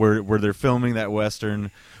in where they're filming that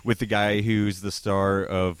Western with the guy who's the star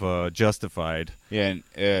of Justified. Yeah,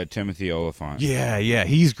 and Timothy Olyphant. Yeah,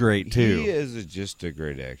 he's great too. He is just a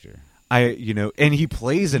great actor. And he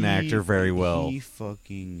plays an actor very well. He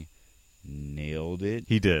fucking nailed it.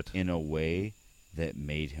 He did in a way that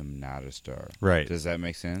made him not a star. Right? Does that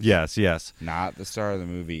make sense? Yes. Not the star of the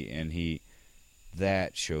movie, and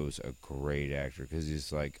that shows a great actor because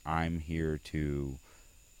he's like, I'm here to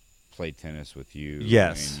play tennis with you.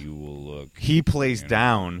 Yes. And you will look. He plays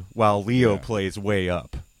down while Leo plays way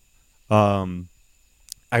up. I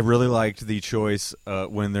really liked the choice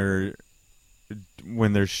when they're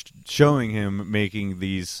when they're showing him making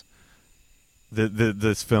these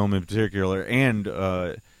this film in particular, and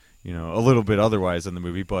a little bit otherwise in the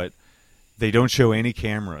movie, but they don't show any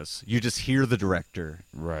cameras. You just hear the director,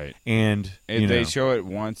 right? And they show it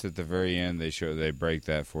once at the very end. They break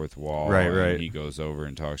that fourth wall, right? And he goes over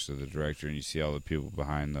and talks to the director, and you see all the people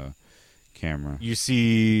behind the camera. You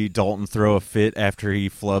see Dalton throw a fit after he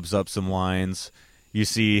flubs up some lines. You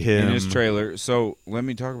see him in his trailer. So let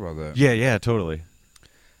me talk about that. Yeah, totally.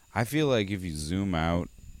 I feel like if you zoom out,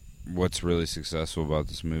 what's really successful about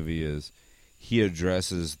this movie is he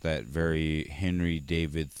addresses that very Henry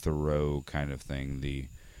David Thoreau kind of thing. The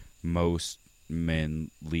most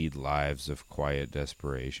men lead lives of quiet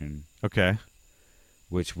desperation. Okay.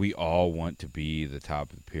 Which we all want to be the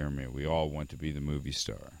top of the pyramid. We all want to be the movie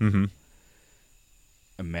star. Mm-hmm.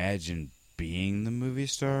 Imagine being the movie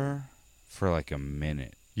star for like a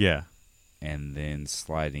minute. Yeah. And then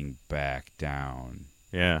sliding back down.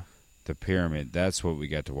 Yeah. The pyramid. That's what we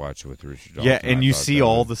got to watch with Richard Dalton. Yeah, and you see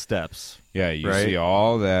all the steps. Yeah, you see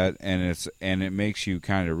all that, and it makes you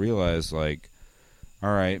kind of realize, like,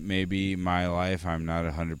 all right, maybe my life I'm not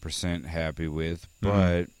 100% happy with,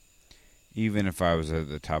 but even if I was at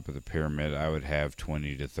the top of the pyramid, I would have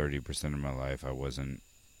 20 to 30% of my life I wasn't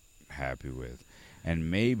happy with. And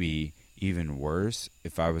maybe even worse,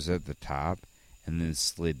 if I was at the top and then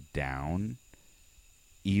slid down,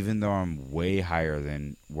 even though I'm way higher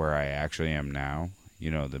than where I actually am now,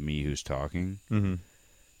 the me who's talking,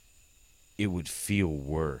 it would feel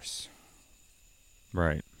worse.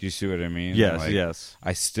 Right. Do you see what I mean? Yes, yes.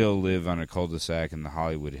 I still live on a cul-de-sac in the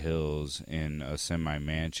Hollywood Hills in a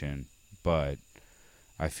semi-mansion, but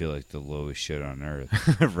I feel like the lowest shit on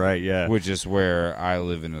earth. Right, yeah. Which is where I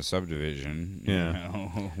live in a subdivision.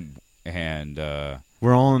 Yeah. And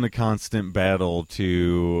we're all in a constant battle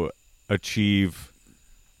to achieve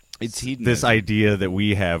this idea that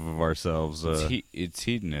we have of ourselves. It's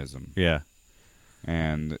hedonism. Yeah.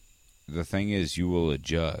 And the thing is, you will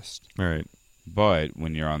adjust. Right. But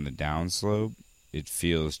when you're on the downslope, it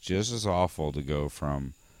feels just as awful to go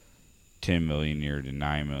from 10 million a year to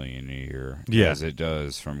 9 million a year as it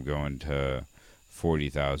does from going to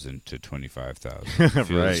 40,000 to 25,000. It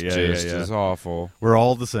feels right, just as awful. We're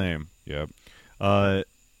all the same. Yep.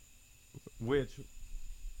 Which,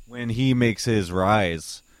 when he makes his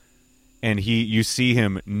rise, and you see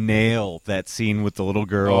him nail that scene with the little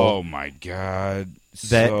girl. Oh my God!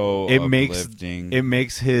 That so uplifting. It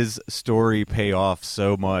makes his story pay off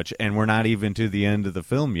so much, and we're not even to the end of the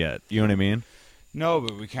film yet. You know what I mean? No,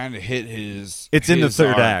 but we kind of hit his. It's in the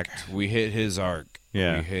third act. We hit his arc.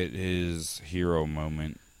 Yeah, we hit his hero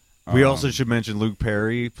moment. We also should mention Luke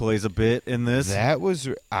Perry plays a bit in this. That was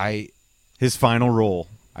his final role.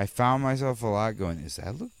 I found myself a lot going, "Is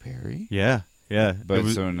that Luke Perry?" Yeah. Yeah, but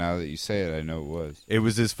so now that you say it, I know it was. It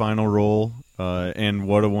was his final role, and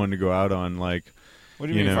what a one to go out on! Like, what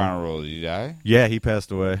do you mean final role? Did he die? Yeah, he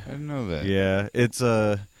passed away. I didn't know that. Yeah, it's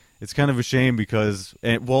kind of a shame because,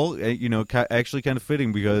 actually kind of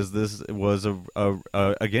fitting because this was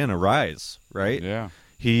again a rise, right? Yeah,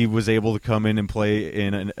 he was able to come in and play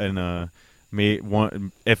in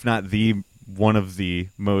one, if not the one of the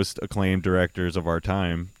most acclaimed directors of our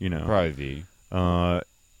time. Probably the.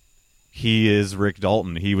 He is Rick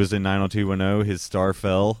Dalton. He was in 90210. His star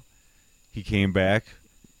fell. He came back,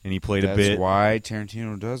 and he played a bit. That's why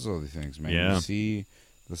Tarantino does all these things, man. Yeah. You see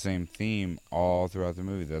the same theme all throughout the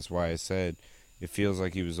movie. That's why I said it feels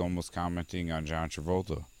like he was almost commenting on John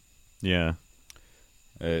Travolta. Yeah.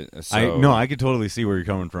 I could totally see where you're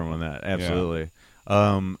coming from on that. Absolutely.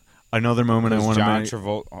 Yeah. Another moment I want to make. John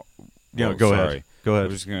Travolta. Go ahead. Go ahead. I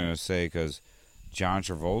was just going to say because John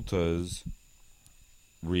Travolta's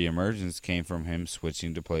reemergence came from him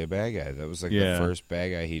switching to play a bad guy. That was like the first bad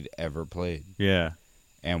guy he'd ever played. Yeah.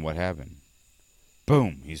 And what happened?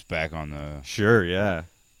 Boom! He's back on the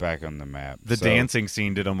back on the map. The dancing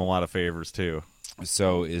scene did him a lot of favors too.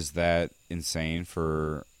 So is that insane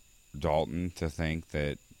for Dalton to think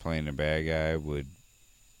that playing a bad guy would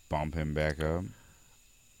bump him back up?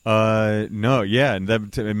 No, yeah,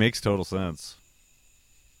 it makes total sense.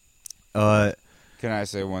 Can I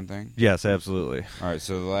say one thing? Yes, absolutely. All right,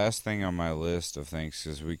 so the last thing on my list of things,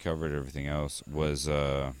 because we covered everything else, was...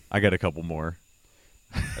 I got a couple more.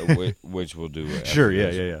 which we'll do. Sure,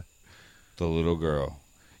 yeah. The little girl.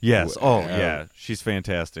 Yes, yeah, she's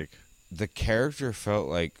fantastic. The character felt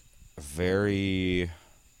like very...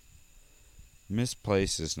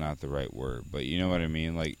 misplaced is not the right word, but you know what I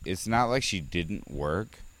mean? Like, it's not like she didn't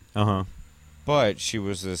work. Uh-huh. But she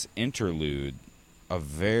was this interlude, a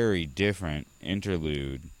very different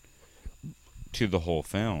interlude to the whole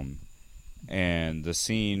film. And the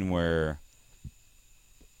scene where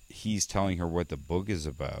he's telling her what the book is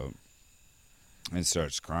about and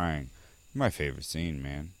starts crying. My favorite scene,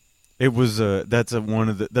 man. It was that's one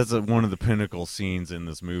of the pinnacle scenes in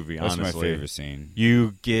this movie. That's honestly, my favorite scene.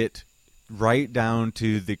 You get right down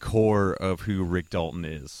to the core of who Rick Dalton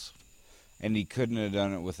is, and he couldn't have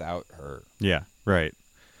done it without her. Yeah, right.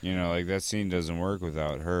 You know, like that scene doesn't work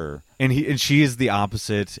without her. And she is the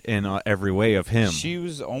opposite in every way of him. She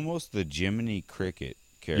was almost the Jiminy Cricket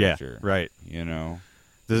character. Yeah, right. You know,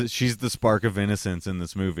 she's the spark of innocence in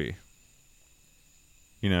this movie.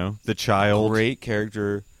 You know, the child. Great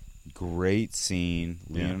character. Great scene.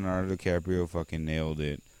 Leonardo DiCaprio fucking nailed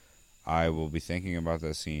it. I will be thinking about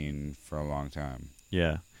that scene for a long time.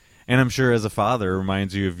 Yeah. And I'm sure as a father, it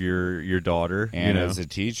reminds you of your daughter. And as a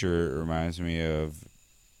teacher, it reminds me of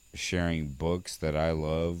sharing books that I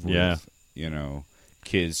love with,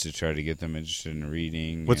 kids to try to get them interested in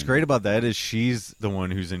reading. What's great about that is she's the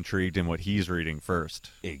one who's intrigued in what he's reading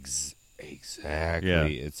first. Exactly. Yeah.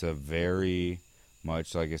 It's a very...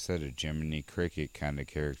 much, like I said, a Jiminy Cricket kind of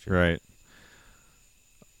character. Right.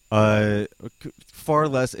 Far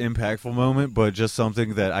less impactful moment, but just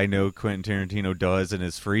something that I know Quentin Tarantino does in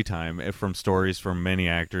his free time from stories from many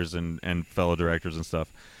actors and fellow directors and stuff.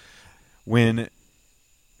 When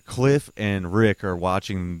Cliff and Rick are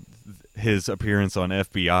watching his appearance on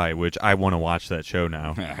FBI, which I want to watch that show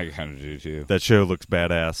now. I kind of do, too. That show looks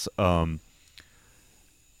badass.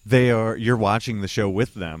 You're watching the show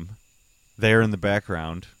with them. They're in the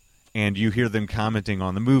background, and you hear them commenting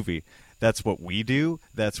on the movie. That's what we do.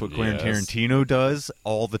 That's what Quentin Tarantino does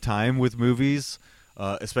all the time with movies,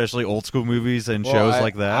 especially old school movies and shows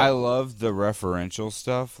like that. I love the referential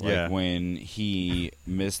stuff, like when he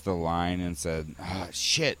missed the line and said,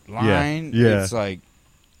 shit, line. Yeah. It's like,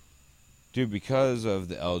 dude, because of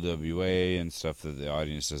the LWA and stuff that the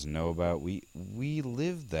audience doesn't know about, we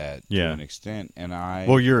live that to an extent. And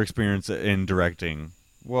your experience in directing.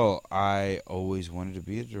 Well, I always wanted to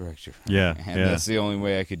be a director. Yeah. And that's the only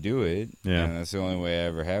way I could do it. Yeah. And that's the only way I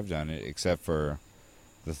ever have done it, except for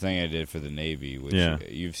the thing I did for the Navy, which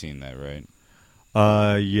you've seen that, right?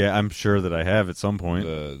 Yeah, I'm sure that I have at some point.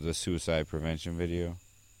 The suicide prevention video.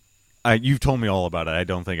 You've told me all about it. I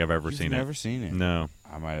don't think I've ever seen it. You've never seen it? No.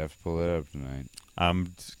 I might have to pull it up tonight.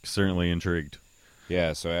 I'm certainly intrigued.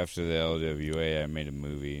 Yeah, so after the LWA, I made a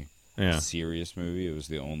movie. Yeah. A serious movie. It was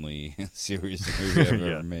the only serious movie I've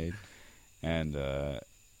ever made. And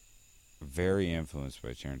very influenced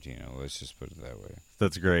by Tarantino. Let's just put it that way.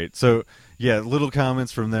 That's great. So, yeah, little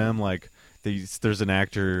comments from them, like there's an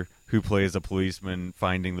actor who plays a policeman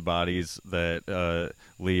finding the bodies that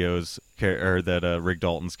Rick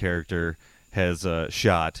Dalton's character has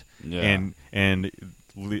shot. Yeah. And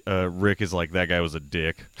Rick is like, that guy was a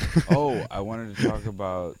dick. Oh, I wanted to talk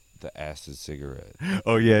about the acid cigarette.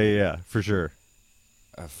 Oh, yeah, for sure.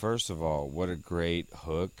 First of all, what a great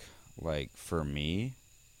hook, like, for me,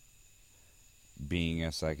 being a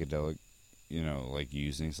psychedelic, like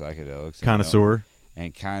using psychedelics. Connoisseur.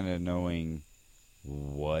 And kind of knowing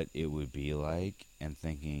what it would be like and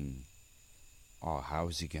thinking, oh, how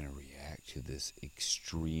is he going to react to this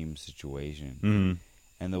extreme situation? Mm-hmm.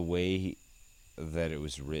 And the way that it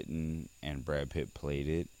was written and Brad Pitt played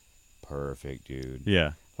it, perfect, dude.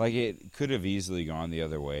 Yeah. Like, it could have easily gone the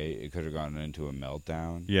other way. It could have gone into a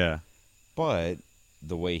meltdown. Yeah. But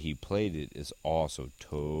the way he played it is also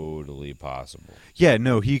totally possible. Yeah,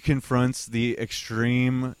 no, he confronts the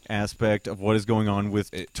extreme aspect of what is going on with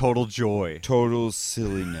total joy. Total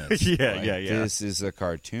silliness. Yeah. This is a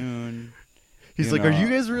cartoon. He's like, are you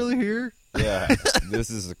guys really here? Yeah, this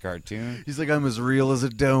is a cartoon. He's like, I'm as real as a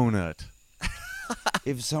donut.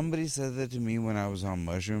 If somebody said that to me when I was on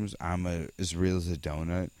mushrooms, I'm as real as a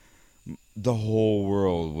donut, the whole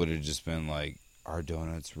world would have just been like, are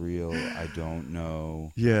donuts real? I don't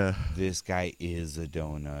know. Yeah. This guy is a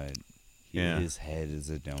donut. His head is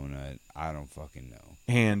a donut. I don't fucking know.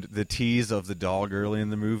 And the tease of the dog early in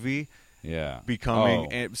the movie. Yeah.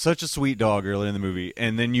 Becoming such a sweet dog early in the movie.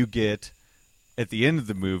 And then you get... at the end of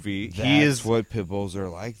the movie, he is what pit bulls are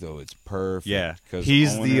like, though. It's perfect. Yeah,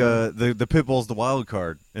 he's the pit bull's the wild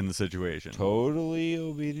card in the situation. Totally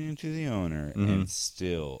obedient to the owner, and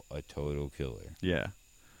still a total killer. Yeah.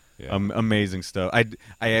 Amazing stuff. I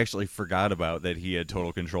actually forgot about that he had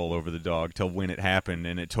total control over the dog till when it happened,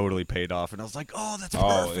 and it totally paid off. And I was like, oh, that's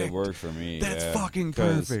perfect. Oh, it worked for me. That's fucking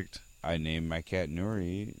perfect. I named my cat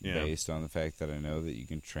Nuri based on the fact that I know that you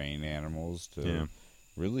can train animals to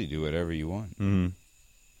really do whatever you want. Mm-hmm.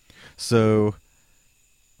 So,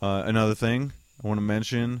 another thing I want to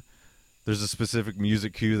mention, there's a specific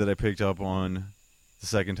music cue that I picked up on the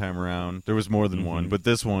second time around. There was more than one, but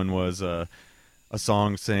this one was a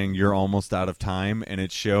song saying "You're almost out of time," and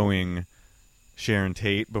it's showing Sharon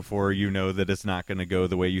Tate before you know that it's not going to go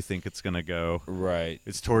the way you think it's going to go. Right.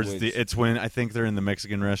 It's towards it's when I think they're in the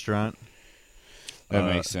Mexican restaurant. That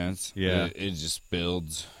makes sense. Yeah. It just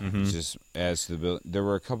builds. Mm-hmm. It just adds to the build. There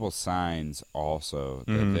were a couple signs also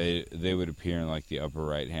that they would appear in like the upper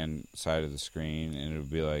right hand side of the screen, and it would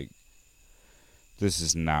be like, this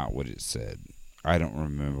is not what it said. I don't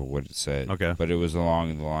remember what it said. Okay. But it was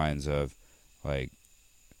along the lines of like,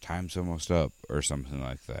 time's almost up or something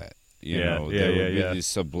like that. You know, there would be these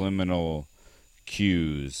subliminal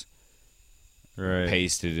cues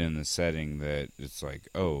pasted in the setting that it's like,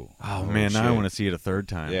 oh man, shit. now I want to see it a third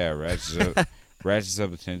time. Yeah, ratchets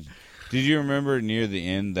up attention. Did you remember near the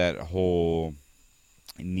end that whole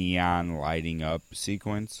neon lighting up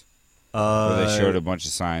sequence where they showed a bunch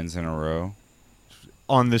of signs in a row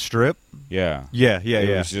on the strip? Yeah.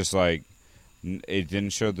 It was just like, it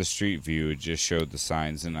didn't show the street view. It just showed the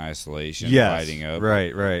signs in isolation lighting up.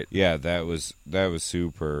 Right. Yeah, that was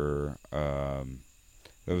super.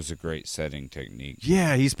 That was a great setting technique.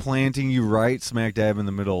 Yeah, he's planting you right smack dab in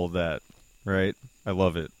the middle of that. Right, I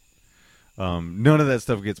love it. None of that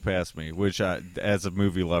stuff gets past me. Which, as a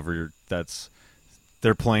movie lover,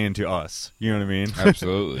 they're playing to us. You know what I mean?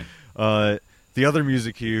 Absolutely. The other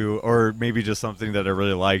music cue, or maybe just something that I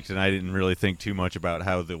really liked, and I didn't really think too much about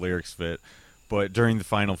how the lyrics fit. But during the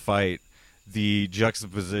final fight, the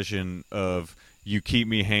juxtaposition of "You Keep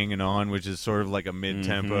Me Hanging On," which is sort of like a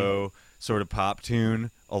mid-tempo sort of pop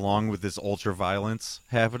tune, along with this ultra violence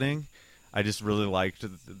happening, I just really liked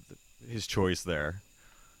his choice there.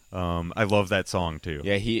 I love that song too.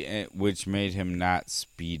 Yeah, which made him not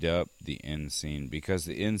speed up the end scene, because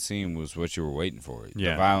the end scene was what you were waiting for.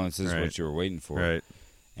 Yeah, the violence is what you were waiting for. Right.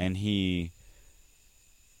 And he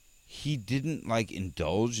didn't like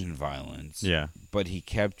indulge in violence. Yeah. But he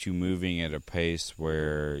kept you moving at a pace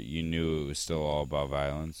where you knew it was still all about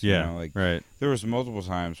violence. Yeah. You know? Like, right. There was multiple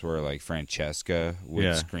times where like Francesca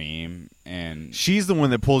would scream, and she's the one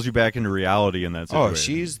that pulls you back into reality in that situation.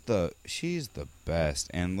 Oh, she's the best.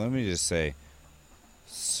 And let me just say,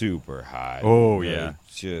 super hot. Oh, yeah.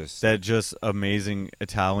 Just amazing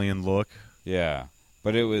Italian look. Yeah.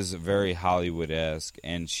 But it was very Hollywood-esque,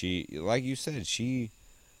 and she, like you said,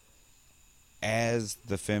 as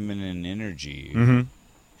the feminine energy,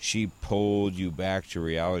 she pulled you back to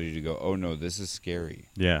reality to go, oh no, this is scary.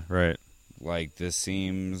 Yeah, right. Like, this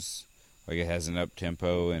seems like it has an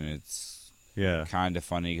up-tempo, and it's kind of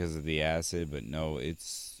funny because of the acid, but no,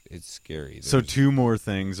 it's scary. So 2 more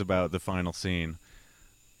things about the final scene.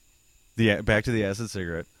 Back to the acid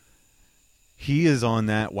cigarette. He is on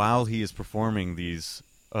that while he is performing these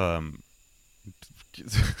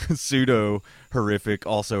pseudo horrific,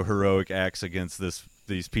 also heroic acts against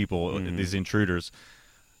these people, these intruders,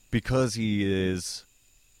 because he is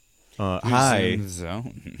high. In the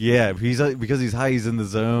zone. Yeah, because he's high. He's in the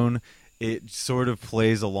zone. It sort of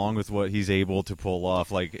plays along with what he's able to pull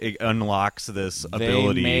off. Like, it unlocks this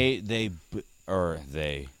ability.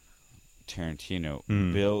 Tarantino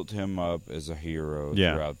built him up as a hero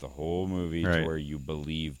throughout the whole movie to where you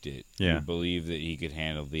believed it. Yeah. You believed that he could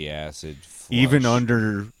handle the acid flush. Even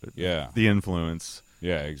under the influence.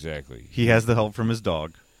 Yeah, exactly. He has the help from his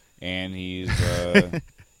dog. And he's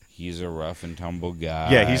a rough and tumble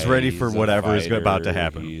guy. Yeah, he's ready for whatever is about to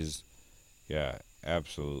happen. Yeah,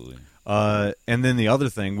 absolutely. And then the other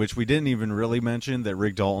thing, which we didn't even really mention, that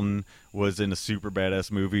Rick Dalton was in a super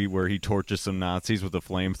badass movie where he torches some Nazis with a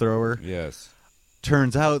flamethrower. Yes.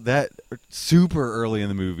 Turns out that super early in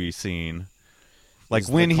the movie scene, like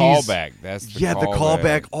it's when the he's callback. That's the the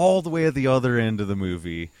callback all the way at the other end of the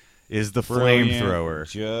movie is the flamethrower.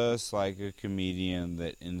 Just like a comedian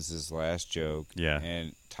that ends his last joke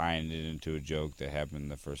and tying it into a joke that happened in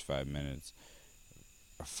the first 5 minutes.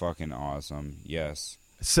 Fucking awesome. Yes.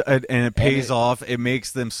 So, and it pays off. It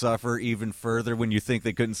makes them suffer even further when you think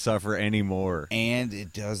they couldn't suffer anymore. And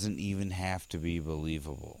it doesn't even have to be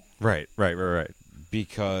believable. Right.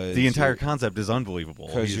 Because the entire concept is unbelievable.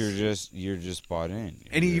 Because you're just bought in.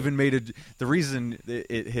 And he even made the reason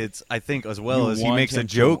it hits, I think, as well as he makes a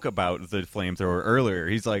joke about the flamethrower earlier.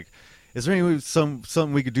 He's like, "Is there any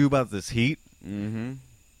something we could do about this heat?" Mm-hmm.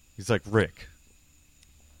 He's like, "Rick,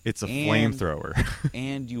 it's a flamethrower."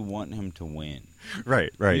 And you want him to win.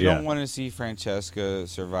 Right. You don't want to see Francesca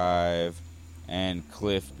survive and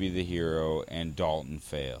Cliff be the hero and Dalton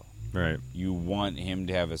fail. Right. You want him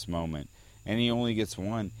to have his moment. And he only gets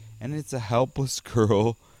one. And it's a helpless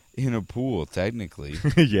girl in a pool, technically.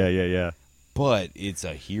 Yeah. But it's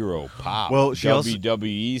a hero pop. Well, she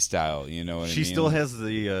WWE style, you know what I mean? She still has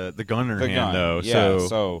the gun in her hand, gun. though. Yeah,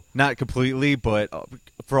 so not completely, but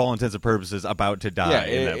for all intents and purposes, about to die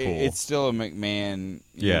in that pool. It's still a McMahon,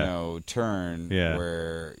 you know, turn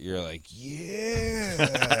where you're like, yeah,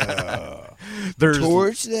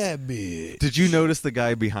 torch that bitch. Did you notice the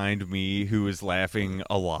guy behind me who was laughing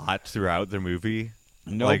a lot throughout the movie?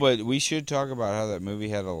 No, but we should talk about how that movie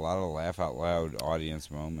had a lot of laugh out loud audience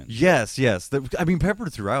moments. Yes. I mean,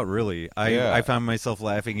 peppered throughout, really. I found myself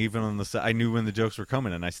laughing even on the set. I knew when the jokes were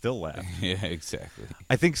coming, and I still laughed. Yeah, exactly.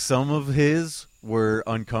 I think some of his were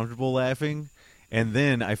uncomfortable laughing, and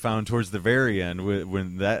then I found towards the very end,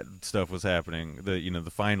 when that stuff was happening,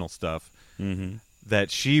 the final stuff, that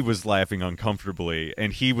she was laughing uncomfortably,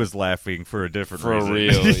 and he was laughing for a different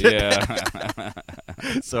reason. For real, yeah.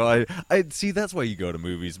 So I see, that's why you go to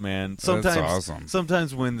movies, man. Sometimes, that's awesome.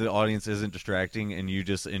 Sometimes when the audience isn't distracting and you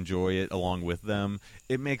just enjoy it along with them,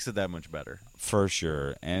 it makes it that much better. For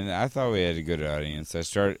sure. And I thought we had a good audience. I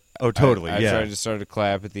tried to start to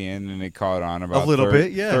clap at the end, and it caught on about a little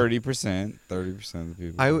bit, yeah. 30% of the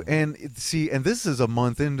people. And this is a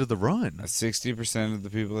month into the run. 60% of the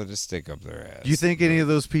people that just stick up their ass. Do you think any of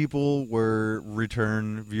those people were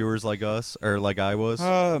return viewers like us, or like I was?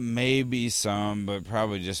 Maybe some, but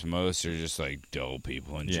probably just most are just like dull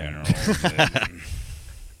people in general.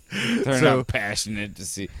 They're not passionate to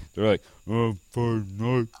see. They're like, oh, Friday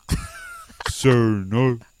night, Saturday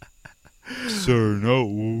night.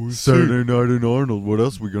 Saturday night in Arnold. What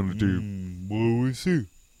else we gonna do? What do we see?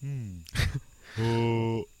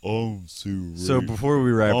 I'm see. So before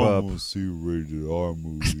we wrap up, I'm gonna see rated R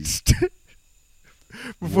movies.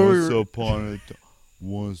 Once upon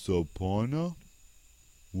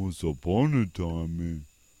a time, man.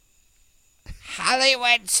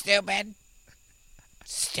 Hollywood, stupid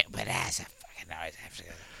ass. I fucking always have to go.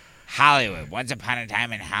 Hollywood. Once upon a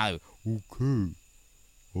time in Hollywood. Okay.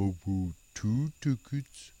 I bought 2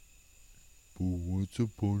 tickets for Once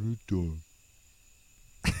Upon a Time.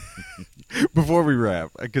 Before we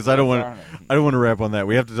wrap, because I don't want to wrap on that.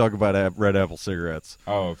 We have to talk about Red Apple cigarettes.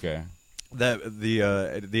 Oh, okay.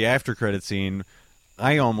 The after credit scene,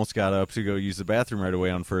 I almost got up to go use the bathroom right away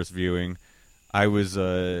on first viewing. I was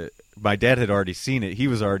my dad had already seen it. He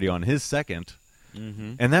was already on his second,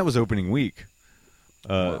 and that was opening week.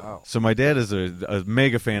 Wow. So my dad is a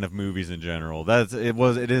mega fan of movies in general.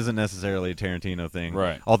 It isn't necessarily a Tarantino thing,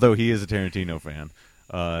 right? Although he is a Tarantino fan.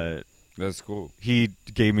 That's cool. He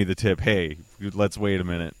gave me the tip, hey, let's wait a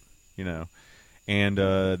minute, And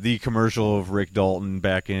the commercial of Rick Dalton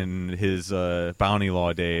back in his Bounty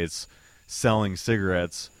Law days selling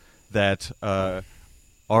cigarettes that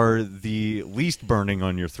are the least burning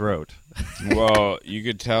on your throat. Well, you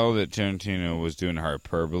could tell that Tarantino was doing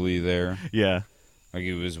hyperbole there. Yeah. Like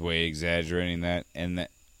he was way exaggerating that.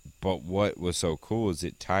 But what was so cool is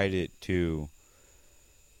it tied it to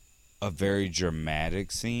a very dramatic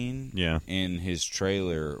scene in his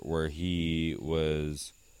trailer where he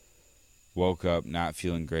woke up not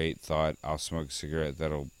feeling great, thought, I'll smoke a cigarette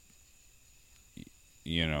that'll,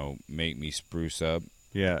 make me spruce up.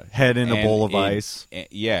 Yeah, head in a bowl of ice.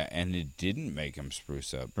 And it didn't make him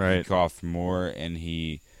spruce up. Right. He coughed more, and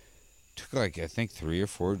he took, I think 3 or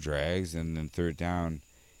 4 drags and then threw it down.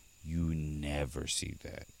 You never see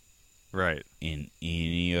that. Right. In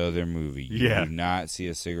any other movie. You do not see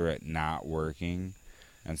a cigarette not working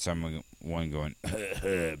and someone going,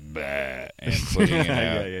 bah, and putting it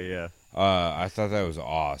out. Yeah. I thought that was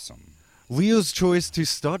awesome. Leo's choice to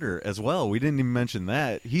stutter as well. We didn't even mention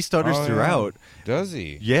that. He stutters throughout. Does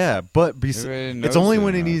he? Yeah, but it's only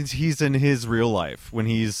when he's in his real life, when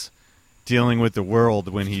he's dealing with the world,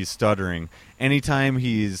 when he's stuttering. Anytime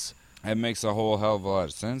he's... That makes a whole hell of a lot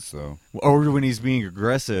of sense, though. Or when he's being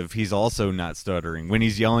aggressive, he's also not stuttering. When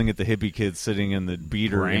he's yelling at the hippie kid sitting in the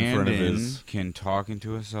beater in front of his... can talk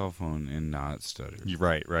into a cell phone and not stutter.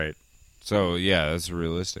 Right. So, yeah, that's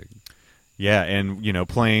realistic. Yeah, and,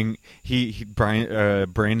 playing...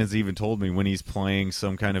 Brandon's even told me when he's playing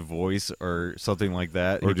some kind of voice or something like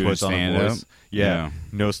that, or he puts on a voice. Yeah,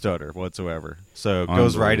 no stutter whatsoever. So it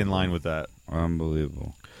goes right in line with that.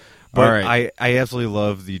 Unbelievable. But I absolutely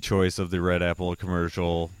love the choice of the Red Apple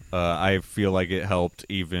commercial. I feel like it helped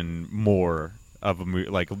even more of a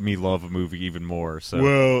me love a movie even more. So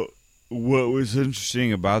well, what was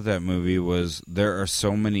interesting about that movie was there are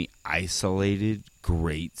so many isolated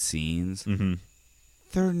great scenes. Mm-hmm.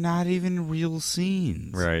 They're not even real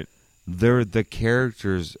scenes. Right. They're the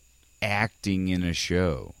characters acting in a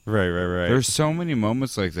show. Right. There's so many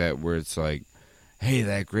moments like that where it's like, hey,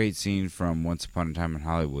 that great scene from Once Upon a Time in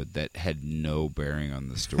Hollywood that had no bearing on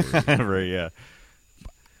the story. Right, yeah.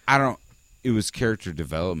 It was character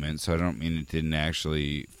development, so I don't mean it didn't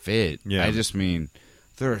actually fit. Yeah. I just mean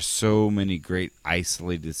there are so many great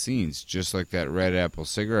isolated scenes, just like that Red Apple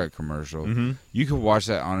cigarette commercial. Mm-hmm. You could watch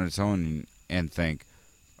that on its own and think,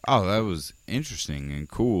 oh, that was interesting and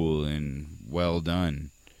cool and well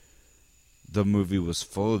done. The movie was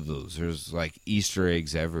full of those. There's like Easter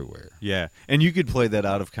eggs everywhere. Yeah, and you could play that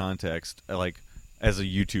out of context, like as a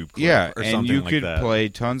YouTube clip or and something you like could that. play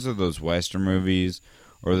tons of those Western movies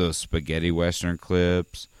or those spaghetti Western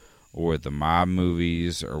clips or the mob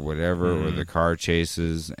movies or whatever, or the car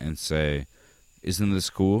chases, and say, isn't this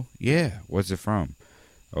cool? Yeah. What's it from?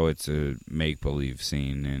 Oh, it's a make-believe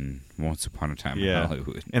scene in Once Upon a Time in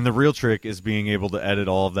Hollywood. And the real trick is being able to edit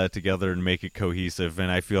all of that together and make it cohesive, and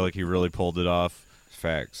I feel like he really pulled it off.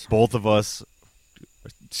 Facts. Both of us,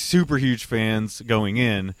 super huge fans going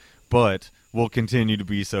in, but will continue to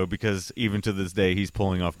be so because even to this day, he's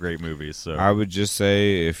pulling off great movies. So I would just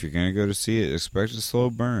say, if you're going to go to see it, expect a slow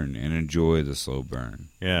burn and enjoy the slow burn.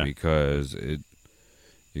 Yeah. Because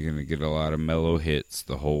you're going to get a lot of mellow hits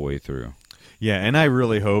the whole way through. Yeah, and I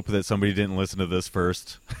really hope that somebody didn't listen to this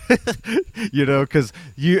first. Because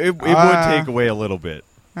it would take away a little bit.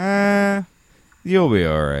 You'll be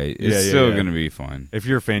all right. It's still going to be fun. If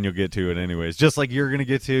you're a fan, you'll get to it anyways. Just like you're going to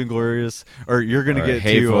get to Inglourious, or you're going to get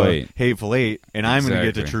Hateful to Eight. Hateful Eight, and I'm going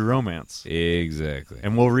to get to True Romance. Exactly.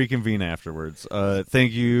 And we'll reconvene afterwards.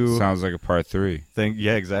 Thank you. Sounds like a part 3.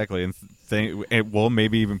 Yeah, exactly. And well,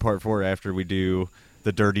 maybe even part 4 after we do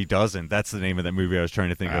The Dirty Dozen. That's the name of that movie I was trying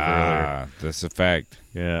to think of earlier. That's a fact.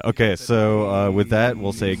 Yeah. Okay, so with that,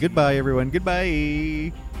 we'll say goodbye, everyone.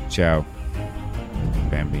 Goodbye. Ciao.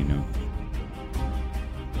 Bambino.